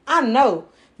husband, I know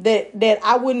that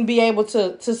I wouldn't be able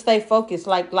to stay focused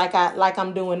like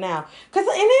I'm doing now. And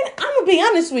then I'm gonna be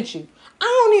honest with you, I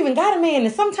don't even got a man,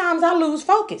 and sometimes I lose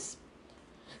focus.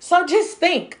 So just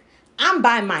think, I'm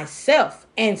by myself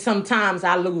and sometimes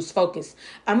I lose focus.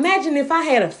 Imagine if I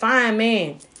had a fine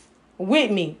man with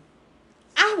me,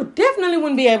 I definitely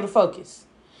wouldn't be able to focus.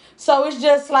 So it's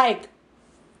just like,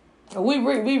 we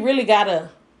really gotta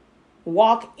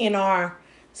walk in our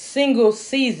single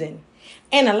season.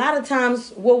 And a lot of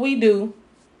times what we do,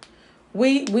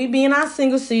 we be in our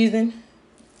single season,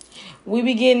 we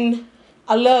be getting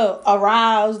a little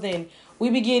aroused, and we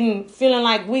be feeling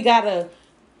like we gotta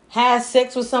have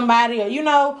sex with somebody, or, you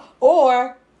know,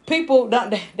 or people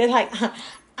they're like,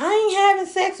 I ain't having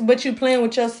sex, but you playing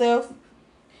with yourself,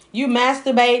 you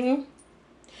masturbating,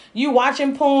 you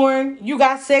watching porn, you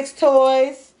got sex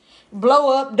toys,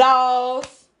 blow up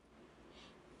dolls.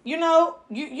 You know,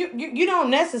 you don't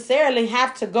necessarily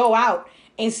have to go out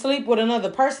and sleep with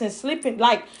another person. Sleeping,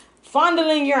 like,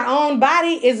 fondling your own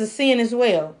body is a sin as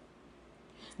well.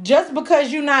 Just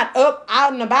because you're not up,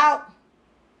 out and about,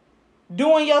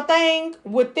 doing your thing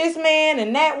with this man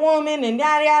and that woman and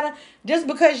yada yada, just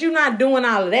because you're not doing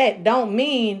all of that, don't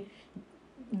mean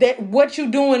that what you're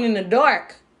doing in the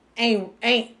dark ain't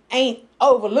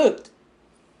overlooked.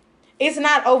 It's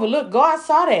not overlooked. God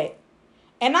saw that.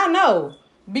 And I know,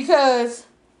 because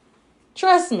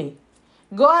trust me,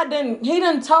 he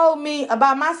done told me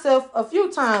about myself a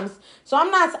few times. So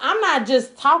I'm not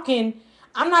just talking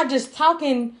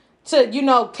to, you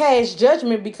know, cast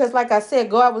judgment, because like I said,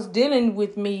 God was dealing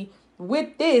with me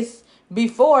with this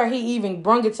before he even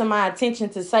brought it to my attention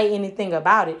to say anything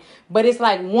about it. But it's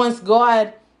like, once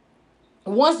God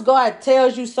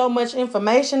tells you so much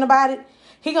information about it,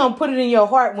 he gonna put it in your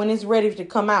heart when it's ready to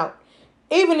come out.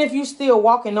 even if you still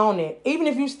walking on it, even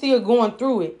if you still going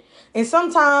through it. And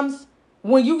sometimes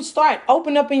when you start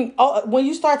when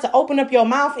you start to open up your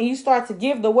mouth and you start to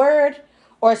give the word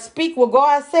or speak what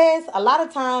God says, a lot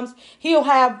of times he'll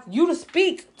have you to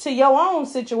speak to your own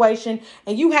situation,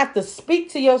 and you have to speak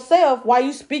to yourself while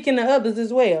you speaking to others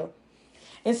as well.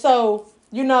 And so,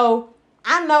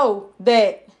 I know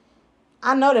that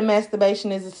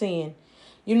masturbation is a sin,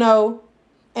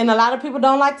 and a lot of people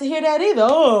don't like to hear that either.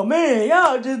 Oh man,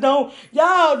 y'all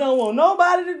don't want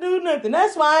nobody to do nothing.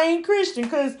 That's why I ain't Christian,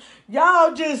 because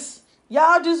y'all just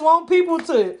want people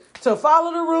to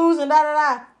follow the rules and da da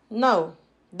da. No,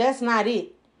 that's not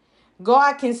it.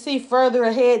 God can see further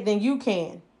ahead than you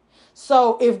can.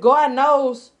 So if God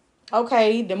knows,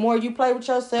 okay, the more you play with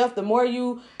yourself, the more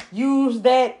you use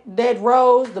that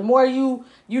rose, the more you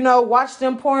watch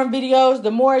them porn videos,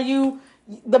 the more you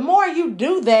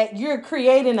do that, you're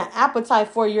creating an appetite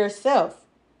for yourself.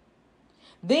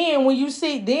 Then when you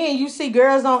see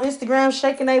girls on Instagram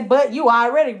shaking their butt, you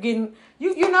already getting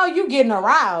you getting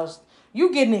aroused.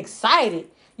 You getting excited.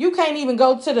 You can't even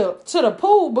go to the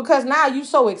pool because now you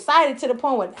so excited to the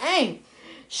point where, dang,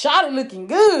 shawty looking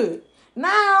good.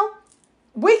 Now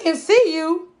we can see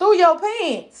you through your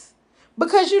pants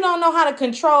because you don't know how to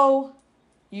control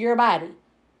your body.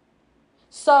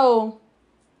 So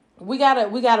we gotta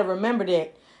remember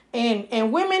that.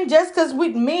 And women, just because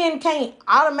men can't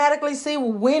automatically see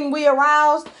when we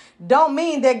aroused, don't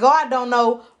mean that God don't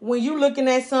know when you looking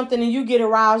at something and you get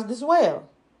aroused as well.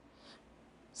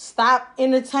 Stop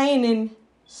entertaining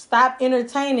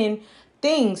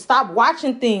things. Stop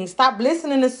watching things. Stop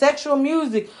listening to sexual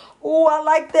music. Oh, I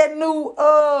like that new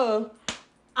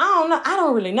I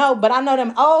don't really know, but I know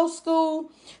them old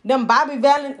school, them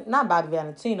not Bobby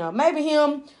Valentino, maybe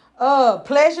him,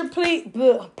 Pleasure P,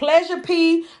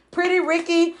 Pretty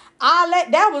Ricky, all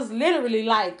that was literally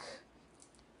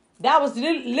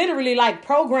like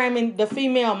programming the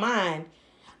female mind.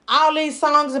 All these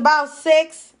songs about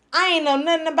sex, I ain't know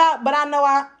nothing about, but I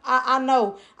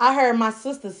know I heard my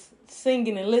sisters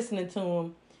singing and listening to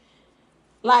them.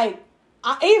 Like,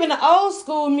 even the old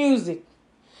school music.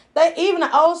 Just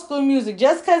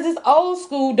because it's old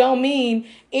school don't mean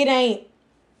it ain't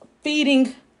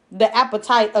feeding the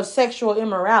appetite of sexual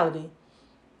immorality.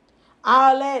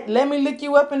 All that, let me lick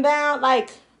you up and down. Like,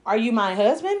 are you my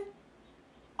husband?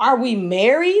 Are we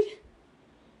married?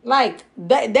 Like,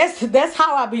 that's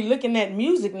how I be looking at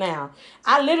music now.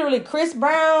 I literally, Chris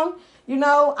Brown,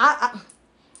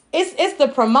 it's the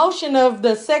promotion of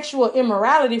the sexual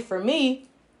immorality for me.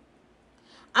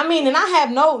 I mean, and I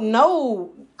have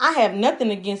I have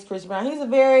nothing against Chris Brown. He's a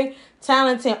very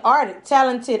talented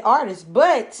artist,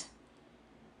 but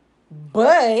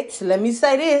let me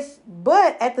say this,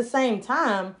 but at the same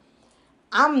time,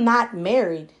 I'm not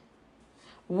married.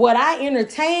 What I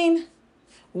entertain,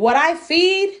 what I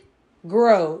feed,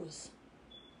 grows.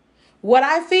 What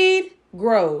I feed,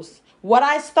 grows. What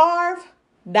I starve,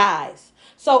 dies.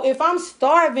 So if I'm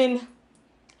starving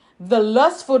the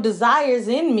lustful desires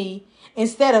in me,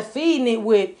 instead of feeding it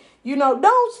with,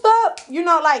 don't stop,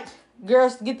 like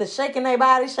girls get to shaking their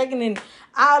body, shaking and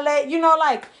all that,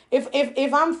 like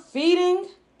if I'm feeding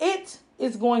it,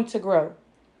 it's going to grow.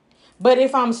 But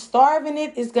if I'm starving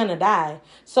it, it's going to die.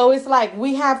 So it's like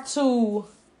we have to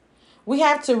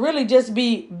really just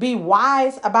be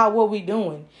wise about what we're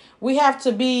doing. We have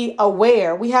to be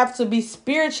aware. We have to be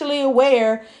spiritually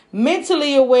aware,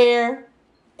 mentally aware,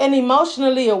 and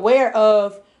emotionally aware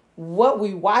of what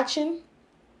we watching,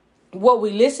 what we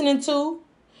listening to,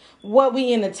 what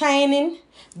we entertaining,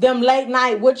 them late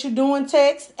night what you doing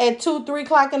texts at 2-3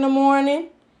 o'clock in the morning,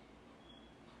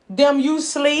 them you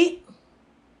sleep,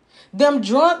 them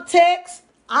drunk texts,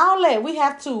 all that. We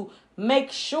have to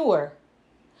make sure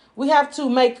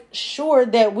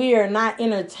that we are not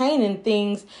entertaining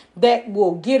things that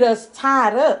will get us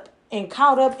tied up and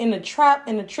caught up in the trap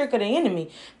and the trick of the enemy,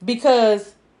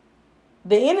 because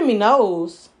the enemy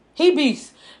knows. He be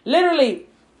literally.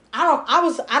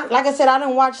 Like I said, I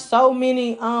didn't watch so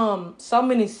many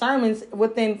sermons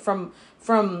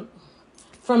from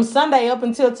Sunday up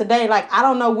until today. Like, I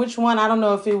don't know which one. I don't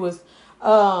know if it was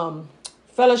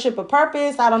Fellowship of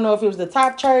Purpose. I don't know if it was the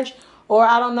Top Church, or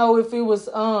I don't know if it was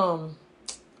oh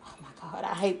my God,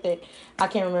 I hate that I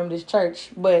can't remember this church,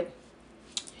 but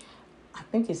I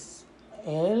think it's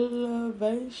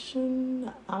Elevation.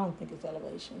 I don't think it's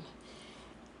Elevation.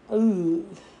 Ooh.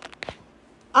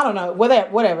 I don't know,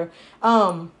 whatever.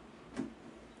 I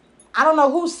don't know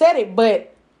who said it,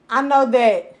 but I know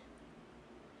that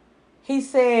he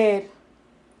said,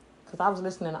 because I was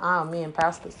listening to all men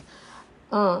pastors.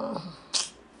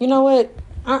 You know what?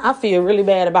 I feel really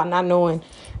bad about not knowing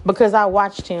because I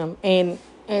watched him. And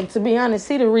to be honest,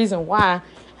 see the reason why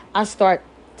I start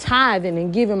tithing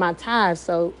and giving my tithes.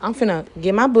 So I'm finna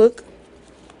get my book.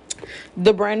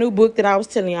 The brand new book that I was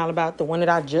telling y'all about. The one that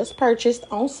I just purchased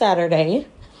on Saturday.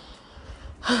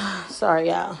 Sorry,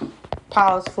 y'all.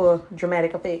 Pause for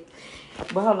dramatic effect.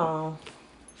 But hold on.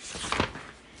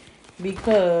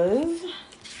 Because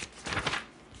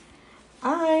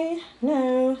I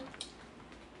know.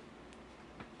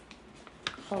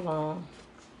 Hold on.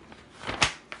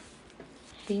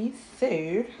 He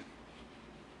said.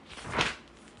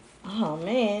 Oh,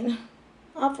 man.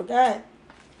 I forgot.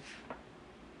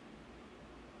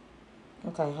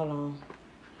 Okay, hold on.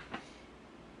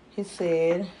 He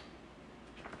said,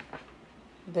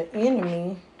 the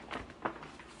enemy.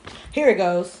 Here it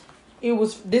goes.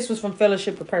 This was from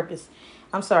Fellowship of Purpose.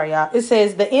 I'm sorry, y'all. It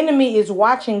says, the enemy is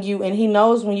watching you and he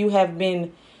knows when you have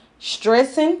been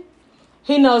stressing.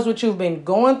 He knows what you've been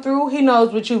going through. He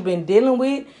knows what you've been dealing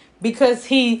with because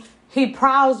he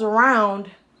prowls around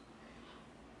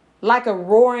like a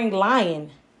roaring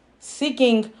lion,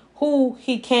 seeking who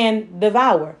he can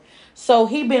devour. So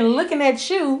he been looking at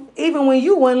you even when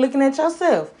you weren't looking at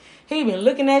yourself. He been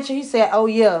looking at you. He said, oh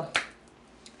yeah,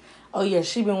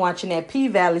 she been watching that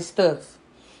P-Valley stuff.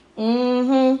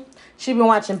 She been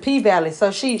watching P-Valley.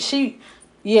 So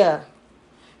yeah.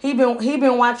 He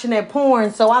been watching that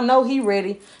porn, so I know he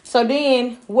ready. So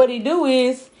then what he do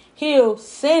is he'll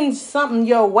send something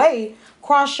your way,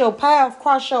 cross your path,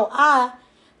 cross your eye,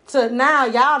 to now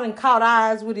y'all done caught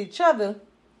eyes with each other.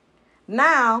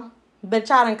 Now that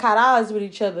y'all done caught eyes with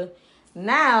each other,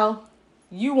 now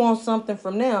you want something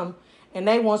from them and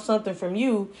they want something from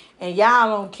you, and y'all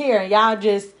don't care, and y'all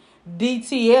just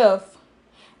DTF,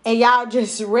 and y'all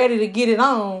just ready to get it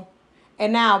on,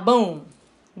 and now boom,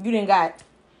 you didn't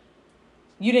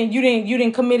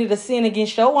committed a sin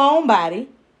against your own body.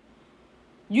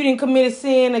 You didn't commit a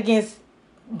sin against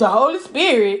the Holy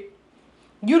Spirit.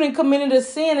 You didn't committed a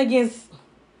sin against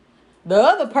the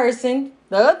other person.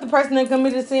 The other person that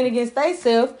committed a sin against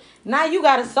themselves. Now you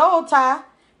got a soul tie.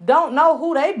 Don't know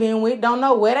who they been with. Don't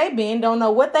know where they been. Don't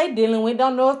know what they dealing with.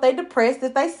 Don't know if they depressed,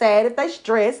 if they sad, if they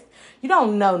stressed. You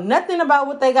don't know nothing about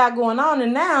what they got going on.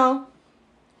 And now,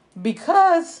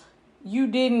 because you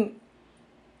didn't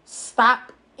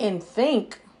stop and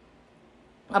think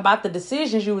about the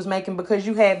decisions you was making because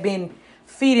you had been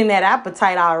feeding that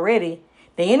appetite already.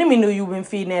 The enemy knew you been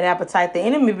feeding that appetite. The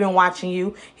enemy been watching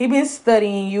you. He been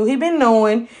studying you. He been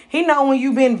knowing. He know when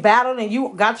you been battled and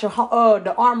you got your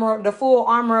the full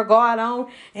armor of God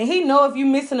on. And he know if you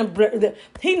missing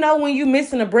he know when you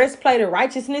missing a breastplate of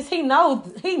righteousness. He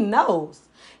knows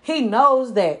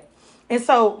that. And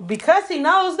so because he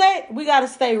knows that, we got to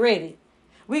stay ready.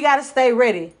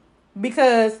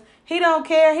 Because he don't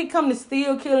care. He come to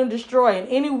steal, kill, and destroy. In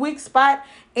any weak spot,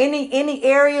 any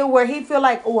area where he feel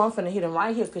like, oh, I'm finna hit him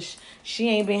right here because she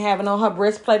ain't been having on her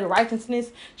breastplate of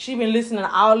righteousness. She been listening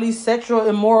to all these sexual,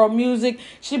 immoral music.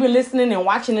 She been listening and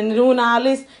watching and doing all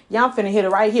this. Yeah, I'm finna hit it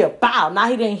right here. Bow. Now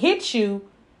he didn't hit you.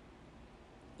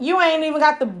 You ain't even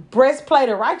got the breastplate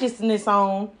of righteousness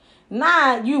on.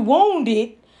 Now you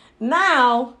wounded.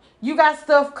 Now you got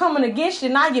stuff coming against you.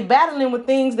 Now you're battling with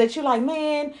things that you like,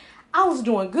 man, I was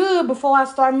doing good before I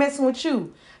started messing with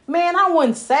you. Man, I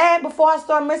wasn't sad before I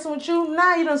started messing with you.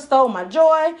 Now you done stole my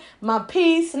joy, my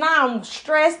peace. Now I'm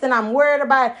stressed and I'm worried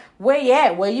about where you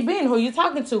at, where you been, who you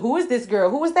talking to, who is this girl,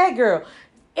 who is that girl.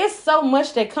 It's so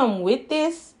much that come with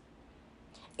this.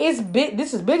 It's big.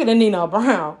 This is bigger than Nino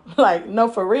Brown. Like, no,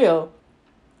 for real.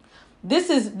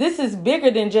 This is bigger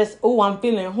than just, oh, I'm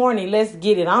feeling horny, let's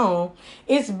get it on.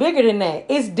 It's bigger than that.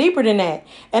 It's deeper than that.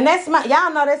 And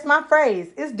y'all know that's my phrase.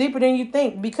 It's deeper than you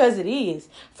think, because it is.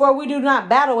 For we do not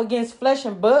battle against flesh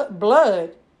and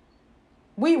blood.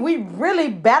 We really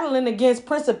battling against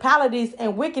principalities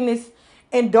and wickedness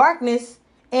and darkness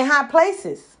in high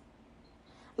places.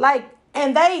 Like,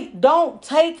 and they don't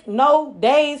take no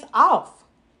days off.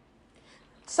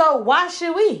 So why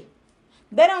should we?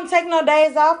 They don't take no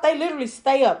days off. They literally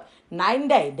stay up night and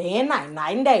day and night,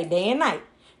 night and day and night.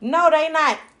 No, they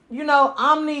not,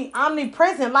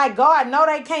 omnipresent like God. No,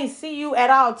 they can't see you at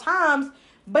all times.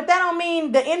 But that don't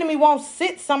mean the enemy won't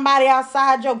sit somebody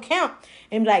outside your camp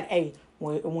and be like, hey,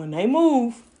 when they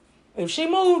move, if she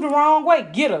moved the wrong way,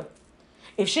 get her.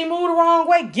 If she moved the wrong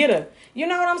way, get her. You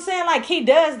know what I'm saying? Like, he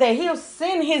does that. He'll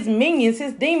send his minions,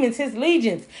 his demons, his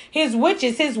legions, his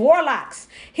witches, his warlocks.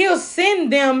 He'll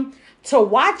send them to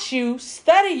watch you,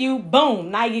 study you,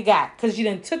 boom, now you got. Because you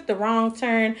done took the wrong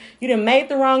turn. You done made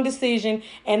the wrong decision.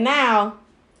 And now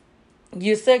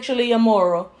you're sexually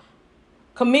immoral.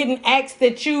 committing acts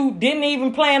that you didn't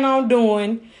even plan on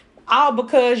doing, all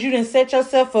because you didn't set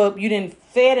yourself up. You didn't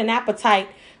fed an appetite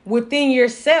within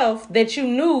yourself that you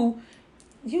knew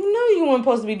you weren't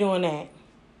supposed to be doing that.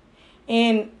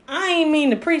 And I ain't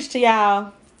mean to preach to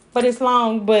y'all for this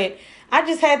long, but I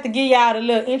just had to give y'all a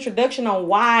little introduction on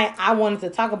why I wanted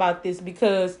to talk about this,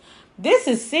 because this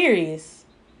is serious.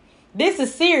 This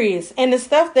is serious. And the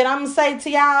stuff that I'm going to say to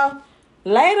y'all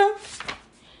later,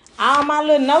 all my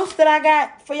little notes that I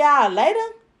got for y'all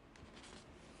later,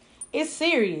 it's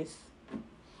serious.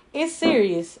 It's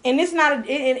serious. And it's not,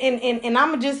 and I'm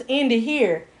going to just end it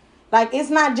here. Like, it's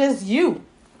not just you.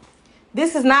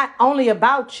 This is not only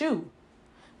about you.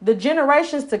 The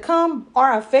generations to come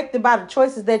are affected by the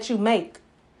choices that you make.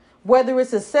 Whether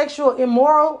it's a sexual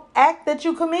immoral act that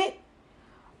you commit,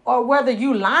 or whether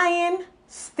you lying,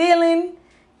 stealing,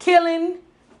 killing,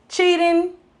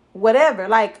 cheating, whatever.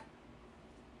 Like,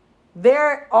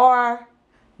 there are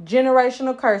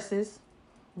generational curses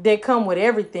that come with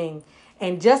everything.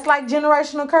 And just like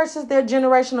generational curses, they're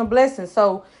generational blessings.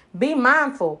 So be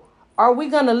mindful. Are we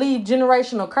going to leave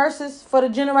generational curses for the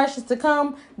generations to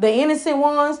come? The innocent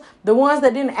ones, the ones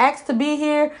that didn't ask to be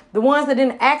here, the ones that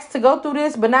didn't ask to go through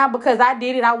this, but now because I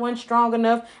did it, I wasn't strong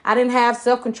enough. I didn't have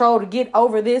self-control to get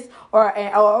over this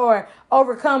or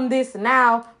overcome this.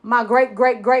 Now my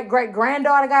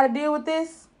great-great-great-great-granddaughter got to deal with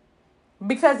this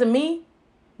because of me.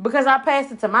 Because I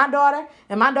passed it to my daughter,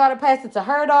 and my daughter passed it to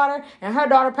her daughter, and her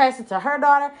daughter passed it to her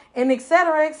daughter, and et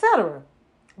cetera, et cetera.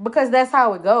 Because that's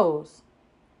how it goes.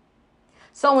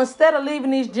 So instead of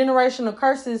leaving these generational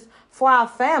curses for our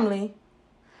family,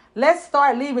 let's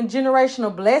start leaving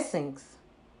generational blessings,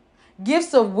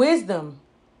 gifts of wisdom.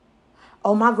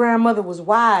 Oh, my grandmother was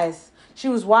wise. She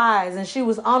was wise and she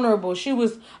was honorable. She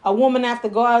was a woman after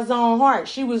God's own heart.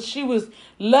 She was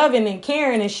loving and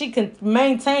caring, and she could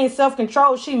maintain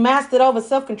self-control. She mastered over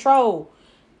self-control.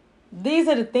 These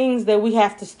are the things that we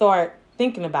have to start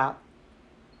thinking about.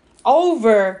 I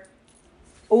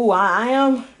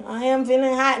am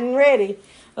feeling hot and ready.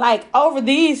 Like, over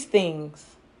these things.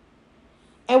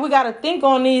 And we got to think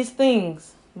on these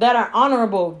things that are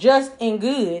honorable, just, and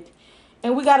good.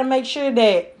 And we got to make sure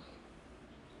that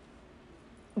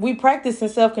we practice in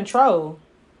self-control.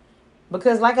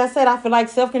 Because like I said, I feel like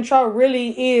self-control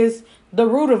really is the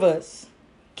root of us.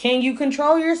 Can you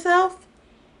control yourself?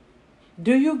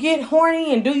 Do you get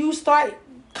horny and do you start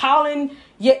calling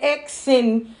your ex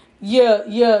and your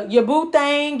boo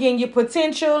thing and your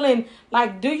potential, and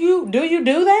like, do you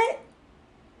do that?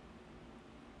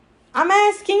 I'm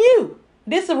asking you.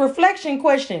 This is a reflection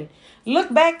question.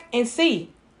 Look back and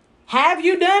see. Have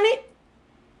you done it?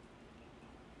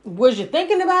 Was you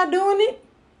thinking about doing it?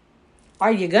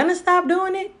 Are you gonna stop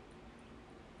doing it?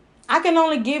 I can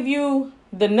only give you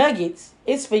the nuggets.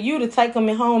 It's for you to take them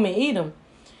home and eat them.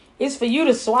 It's for you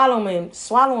to swallow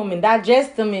them and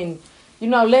digest them, and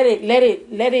let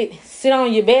it sit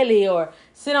on your belly or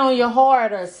sit on your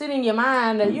heart or sit in your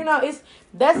mind. Or,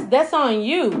 that's on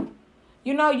you.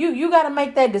 You got to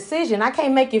make that decision. I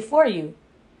can't make it for you.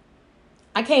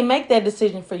 I can't make that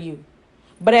decision for you.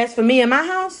 But as for me and my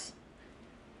house,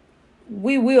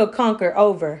 we will conquer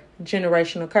over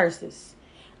generational curses.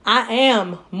 I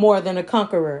am more than a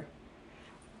conqueror.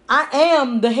 I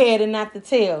am the head and not the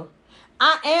tail.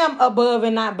 I am above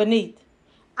and not beneath.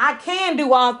 I can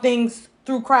do all things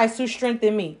through Christ who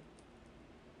strengthened me.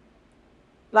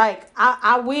 Like,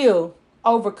 I will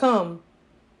overcome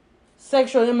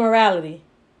sexual immorality.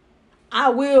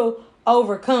 I will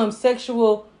overcome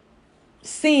sexual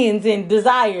sins and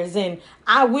desires, and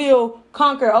I will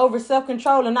conquer over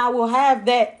self-control, and I will have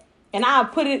that, and I'll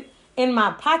put it in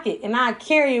my pocket, and I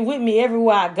carry it with me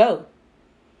everywhere I go.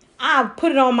 I'll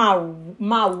put it on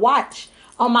my watch,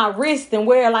 on my wrist, and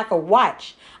wear it like a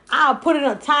watch. I'll put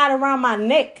it tied around my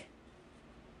neck.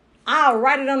 I'll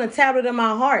write it on the tablet of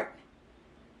my heart.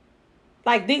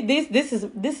 Like, this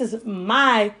is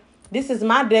my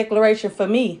declaration for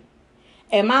me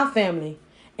and my family.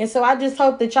 And so I just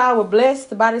hope that y'all were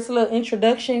blessed by this little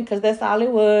introduction, because that's all it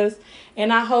was.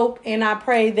 And I hope and I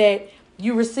pray that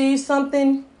you receive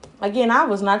something. Again, I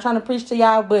was not trying to preach to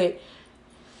y'all, but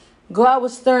God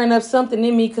was stirring up something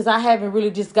in me, because I haven't really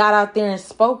just got out there and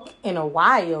spoke in a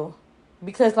while.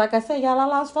 Because like I said, y'all, I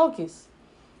lost focus.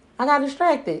 I got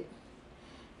distracted.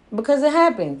 Because it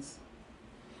happens.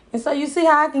 And so you see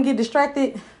how I can get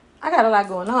distracted? I got a lot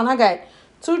going on. I got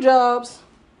 2 jobs.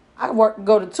 I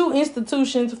go to 2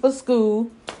 institutions for school,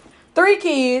 3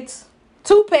 kids,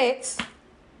 2 pets,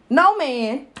 no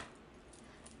man.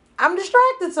 I'm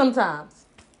distracted sometimes.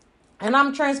 And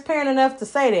I'm transparent enough to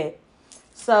say that.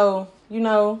 So,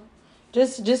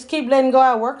 just keep letting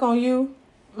God work on you.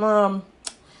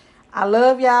 I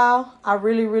love y'all. I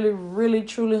really, really, really,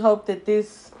 truly hope that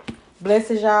this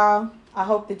blesses y'all. I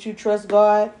hope that you trust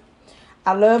God.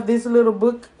 I love this little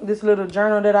book, this little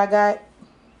journal that I got.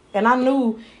 And I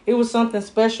knew it was something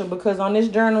special because on this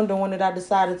journal, the one that I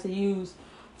decided to use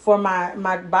for my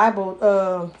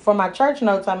Bible, for my church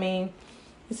notes,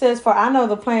 it says, "For I know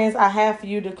the plans I have for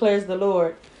you, declares the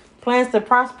Lord. Plans to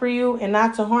prosper you and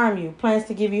not to harm you. Plans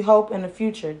to give you hope in the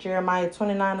future." Jeremiah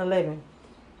 29:11.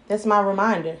 That's my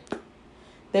reminder.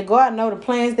 That God knows the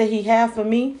plans that he has for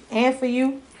me and for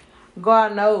you.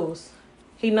 God knows.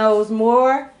 He knows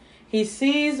more. He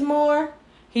sees more.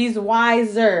 He's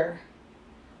wiser.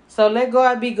 So let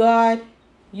God be God.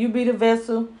 You be the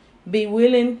vessel. Be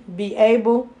willing. Be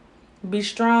able. Be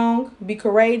strong. Be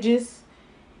courageous.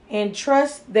 And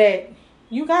trust that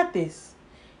you got this.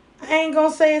 I ain't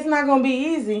going to say it's not going to be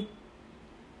easy.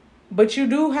 But you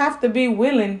do have to be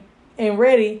willing and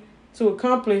ready to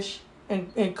accomplish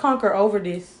and conquer over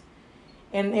this.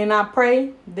 And I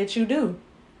pray that you do.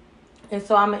 And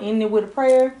so I'm going to end it with a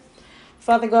prayer.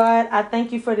 Father God, I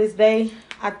thank you for this day.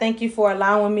 I thank you for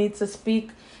allowing me to speak.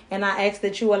 And I ask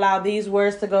that you allow these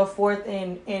words to go forth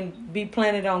and be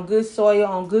planted on good soil,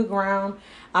 on good ground.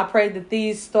 I pray that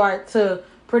these start to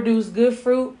produce good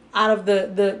fruit out of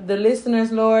the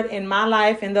listeners, Lord, in my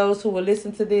life and those who will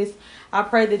listen to this. I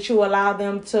pray that you allow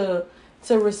them to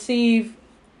receive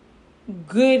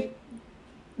good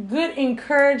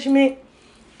encouragement.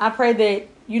 I pray that,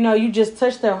 you just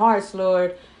touch their hearts,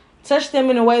 Lord. Touch them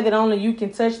in a way that only you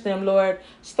can touch them, Lord.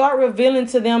 Start revealing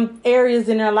to them areas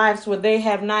in their lives where they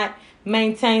have not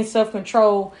maintained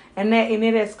self-control and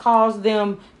it has caused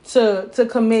them to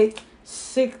commit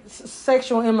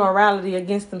sexual immorality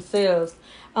against themselves.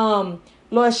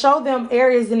 Lord, show them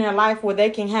areas in their life where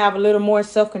they can have a little more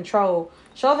self-control.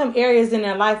 Show them areas in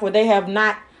their life where they have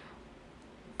not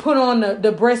put on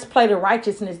the breastplate of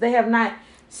righteousness. They have not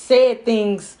said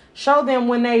things. Show them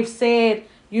when they've said,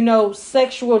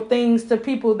 sexual things to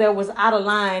people that was out of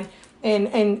line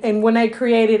and when they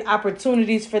created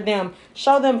opportunities for them.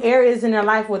 Show them areas in their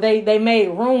life where they made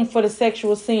room for the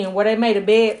sexual sin, where they made a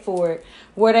bed for it,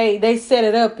 where they set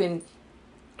it up and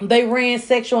they ran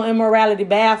sexual immorality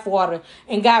bathwater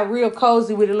and got real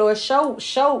cozy with it, Lord. Show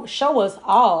us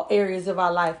all areas of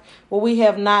our life where we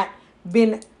have not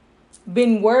been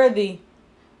worthy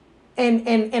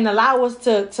and allow us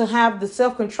to have the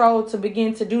self-control to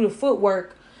begin to do the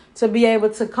footwork to be able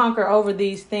to conquer over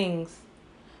these things.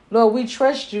 Lord, we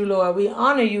trust you, Lord. We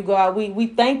honor you, God. We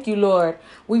thank you, Lord.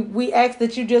 We ask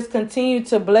that you just continue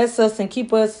to bless us and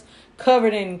keep us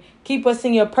covered and keep us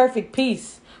in your perfect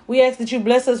peace. We ask that you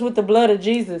bless us with the blood of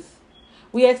Jesus.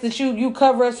 We ask that you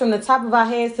cover us from the top of our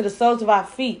heads to the soles of our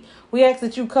feet. We ask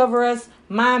that you cover us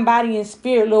mind, body, and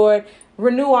spirit, Lord.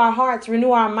 Renew our hearts,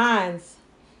 renew our minds.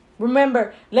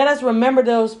 Let us remember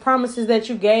those promises that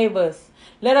you gave us.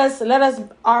 Let us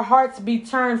our hearts be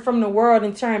turned from the world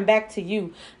and turned back to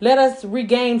you. Let us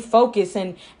regain focus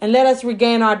and let us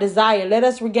regain our desire. Let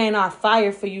us regain our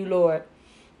fire for you, Lord.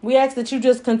 We ask that you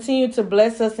just continue to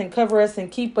bless us and cover us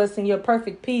and keep us in your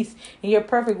perfect peace and your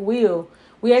perfect will.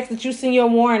 We ask that you send your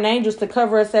warring angels to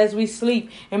cover us as we sleep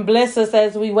and bless us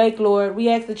as we wake, Lord. We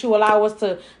ask that you allow us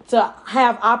to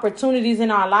have opportunities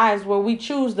in our lives where we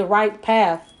choose the right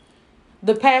path.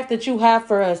 The path that you have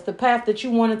for us, the path that you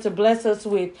wanted to bless us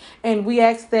with. And we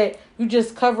ask that you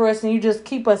just cover us and you just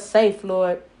keep us safe,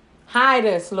 Lord. Hide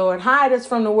us, Lord. Hide us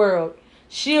from the world.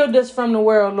 Shield us from the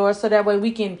world, Lord, so that way we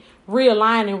can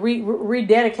realign and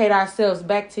rededicate ourselves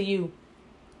back to you.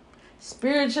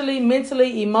 Spiritually,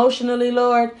 mentally, emotionally,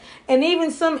 Lord. And even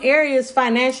some areas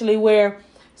financially where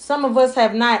some of us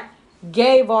have not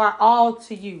gave our all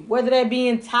to you, whether that be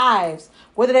in tithes,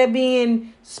 whether that be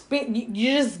in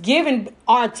you're just giving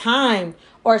our time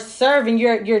or serving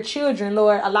your children,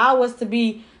 Lord. Allow us to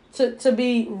be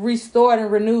restored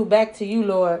and renewed back to you,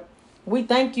 Lord. We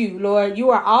thank you, Lord. You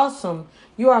are awesome.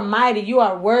 You are mighty. You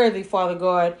are worthy, Father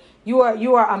God. You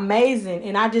are amazing.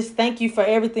 And I just thank you for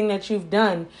everything that you've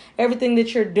done, everything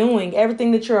that you're doing,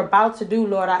 everything that you're about to do,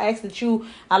 Lord. I ask that you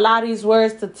allow these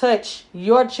words to touch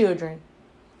your children.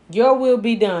 Your will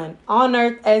be done on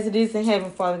earth as it is in heaven,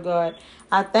 Father God.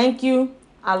 I thank you.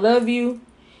 I love you.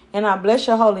 And I bless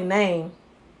your holy name.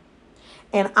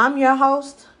 And I'm your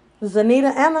host,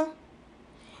 Zanita Anna.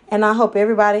 And I hope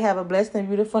everybody have a blessed and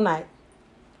beautiful night.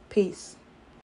 Peace.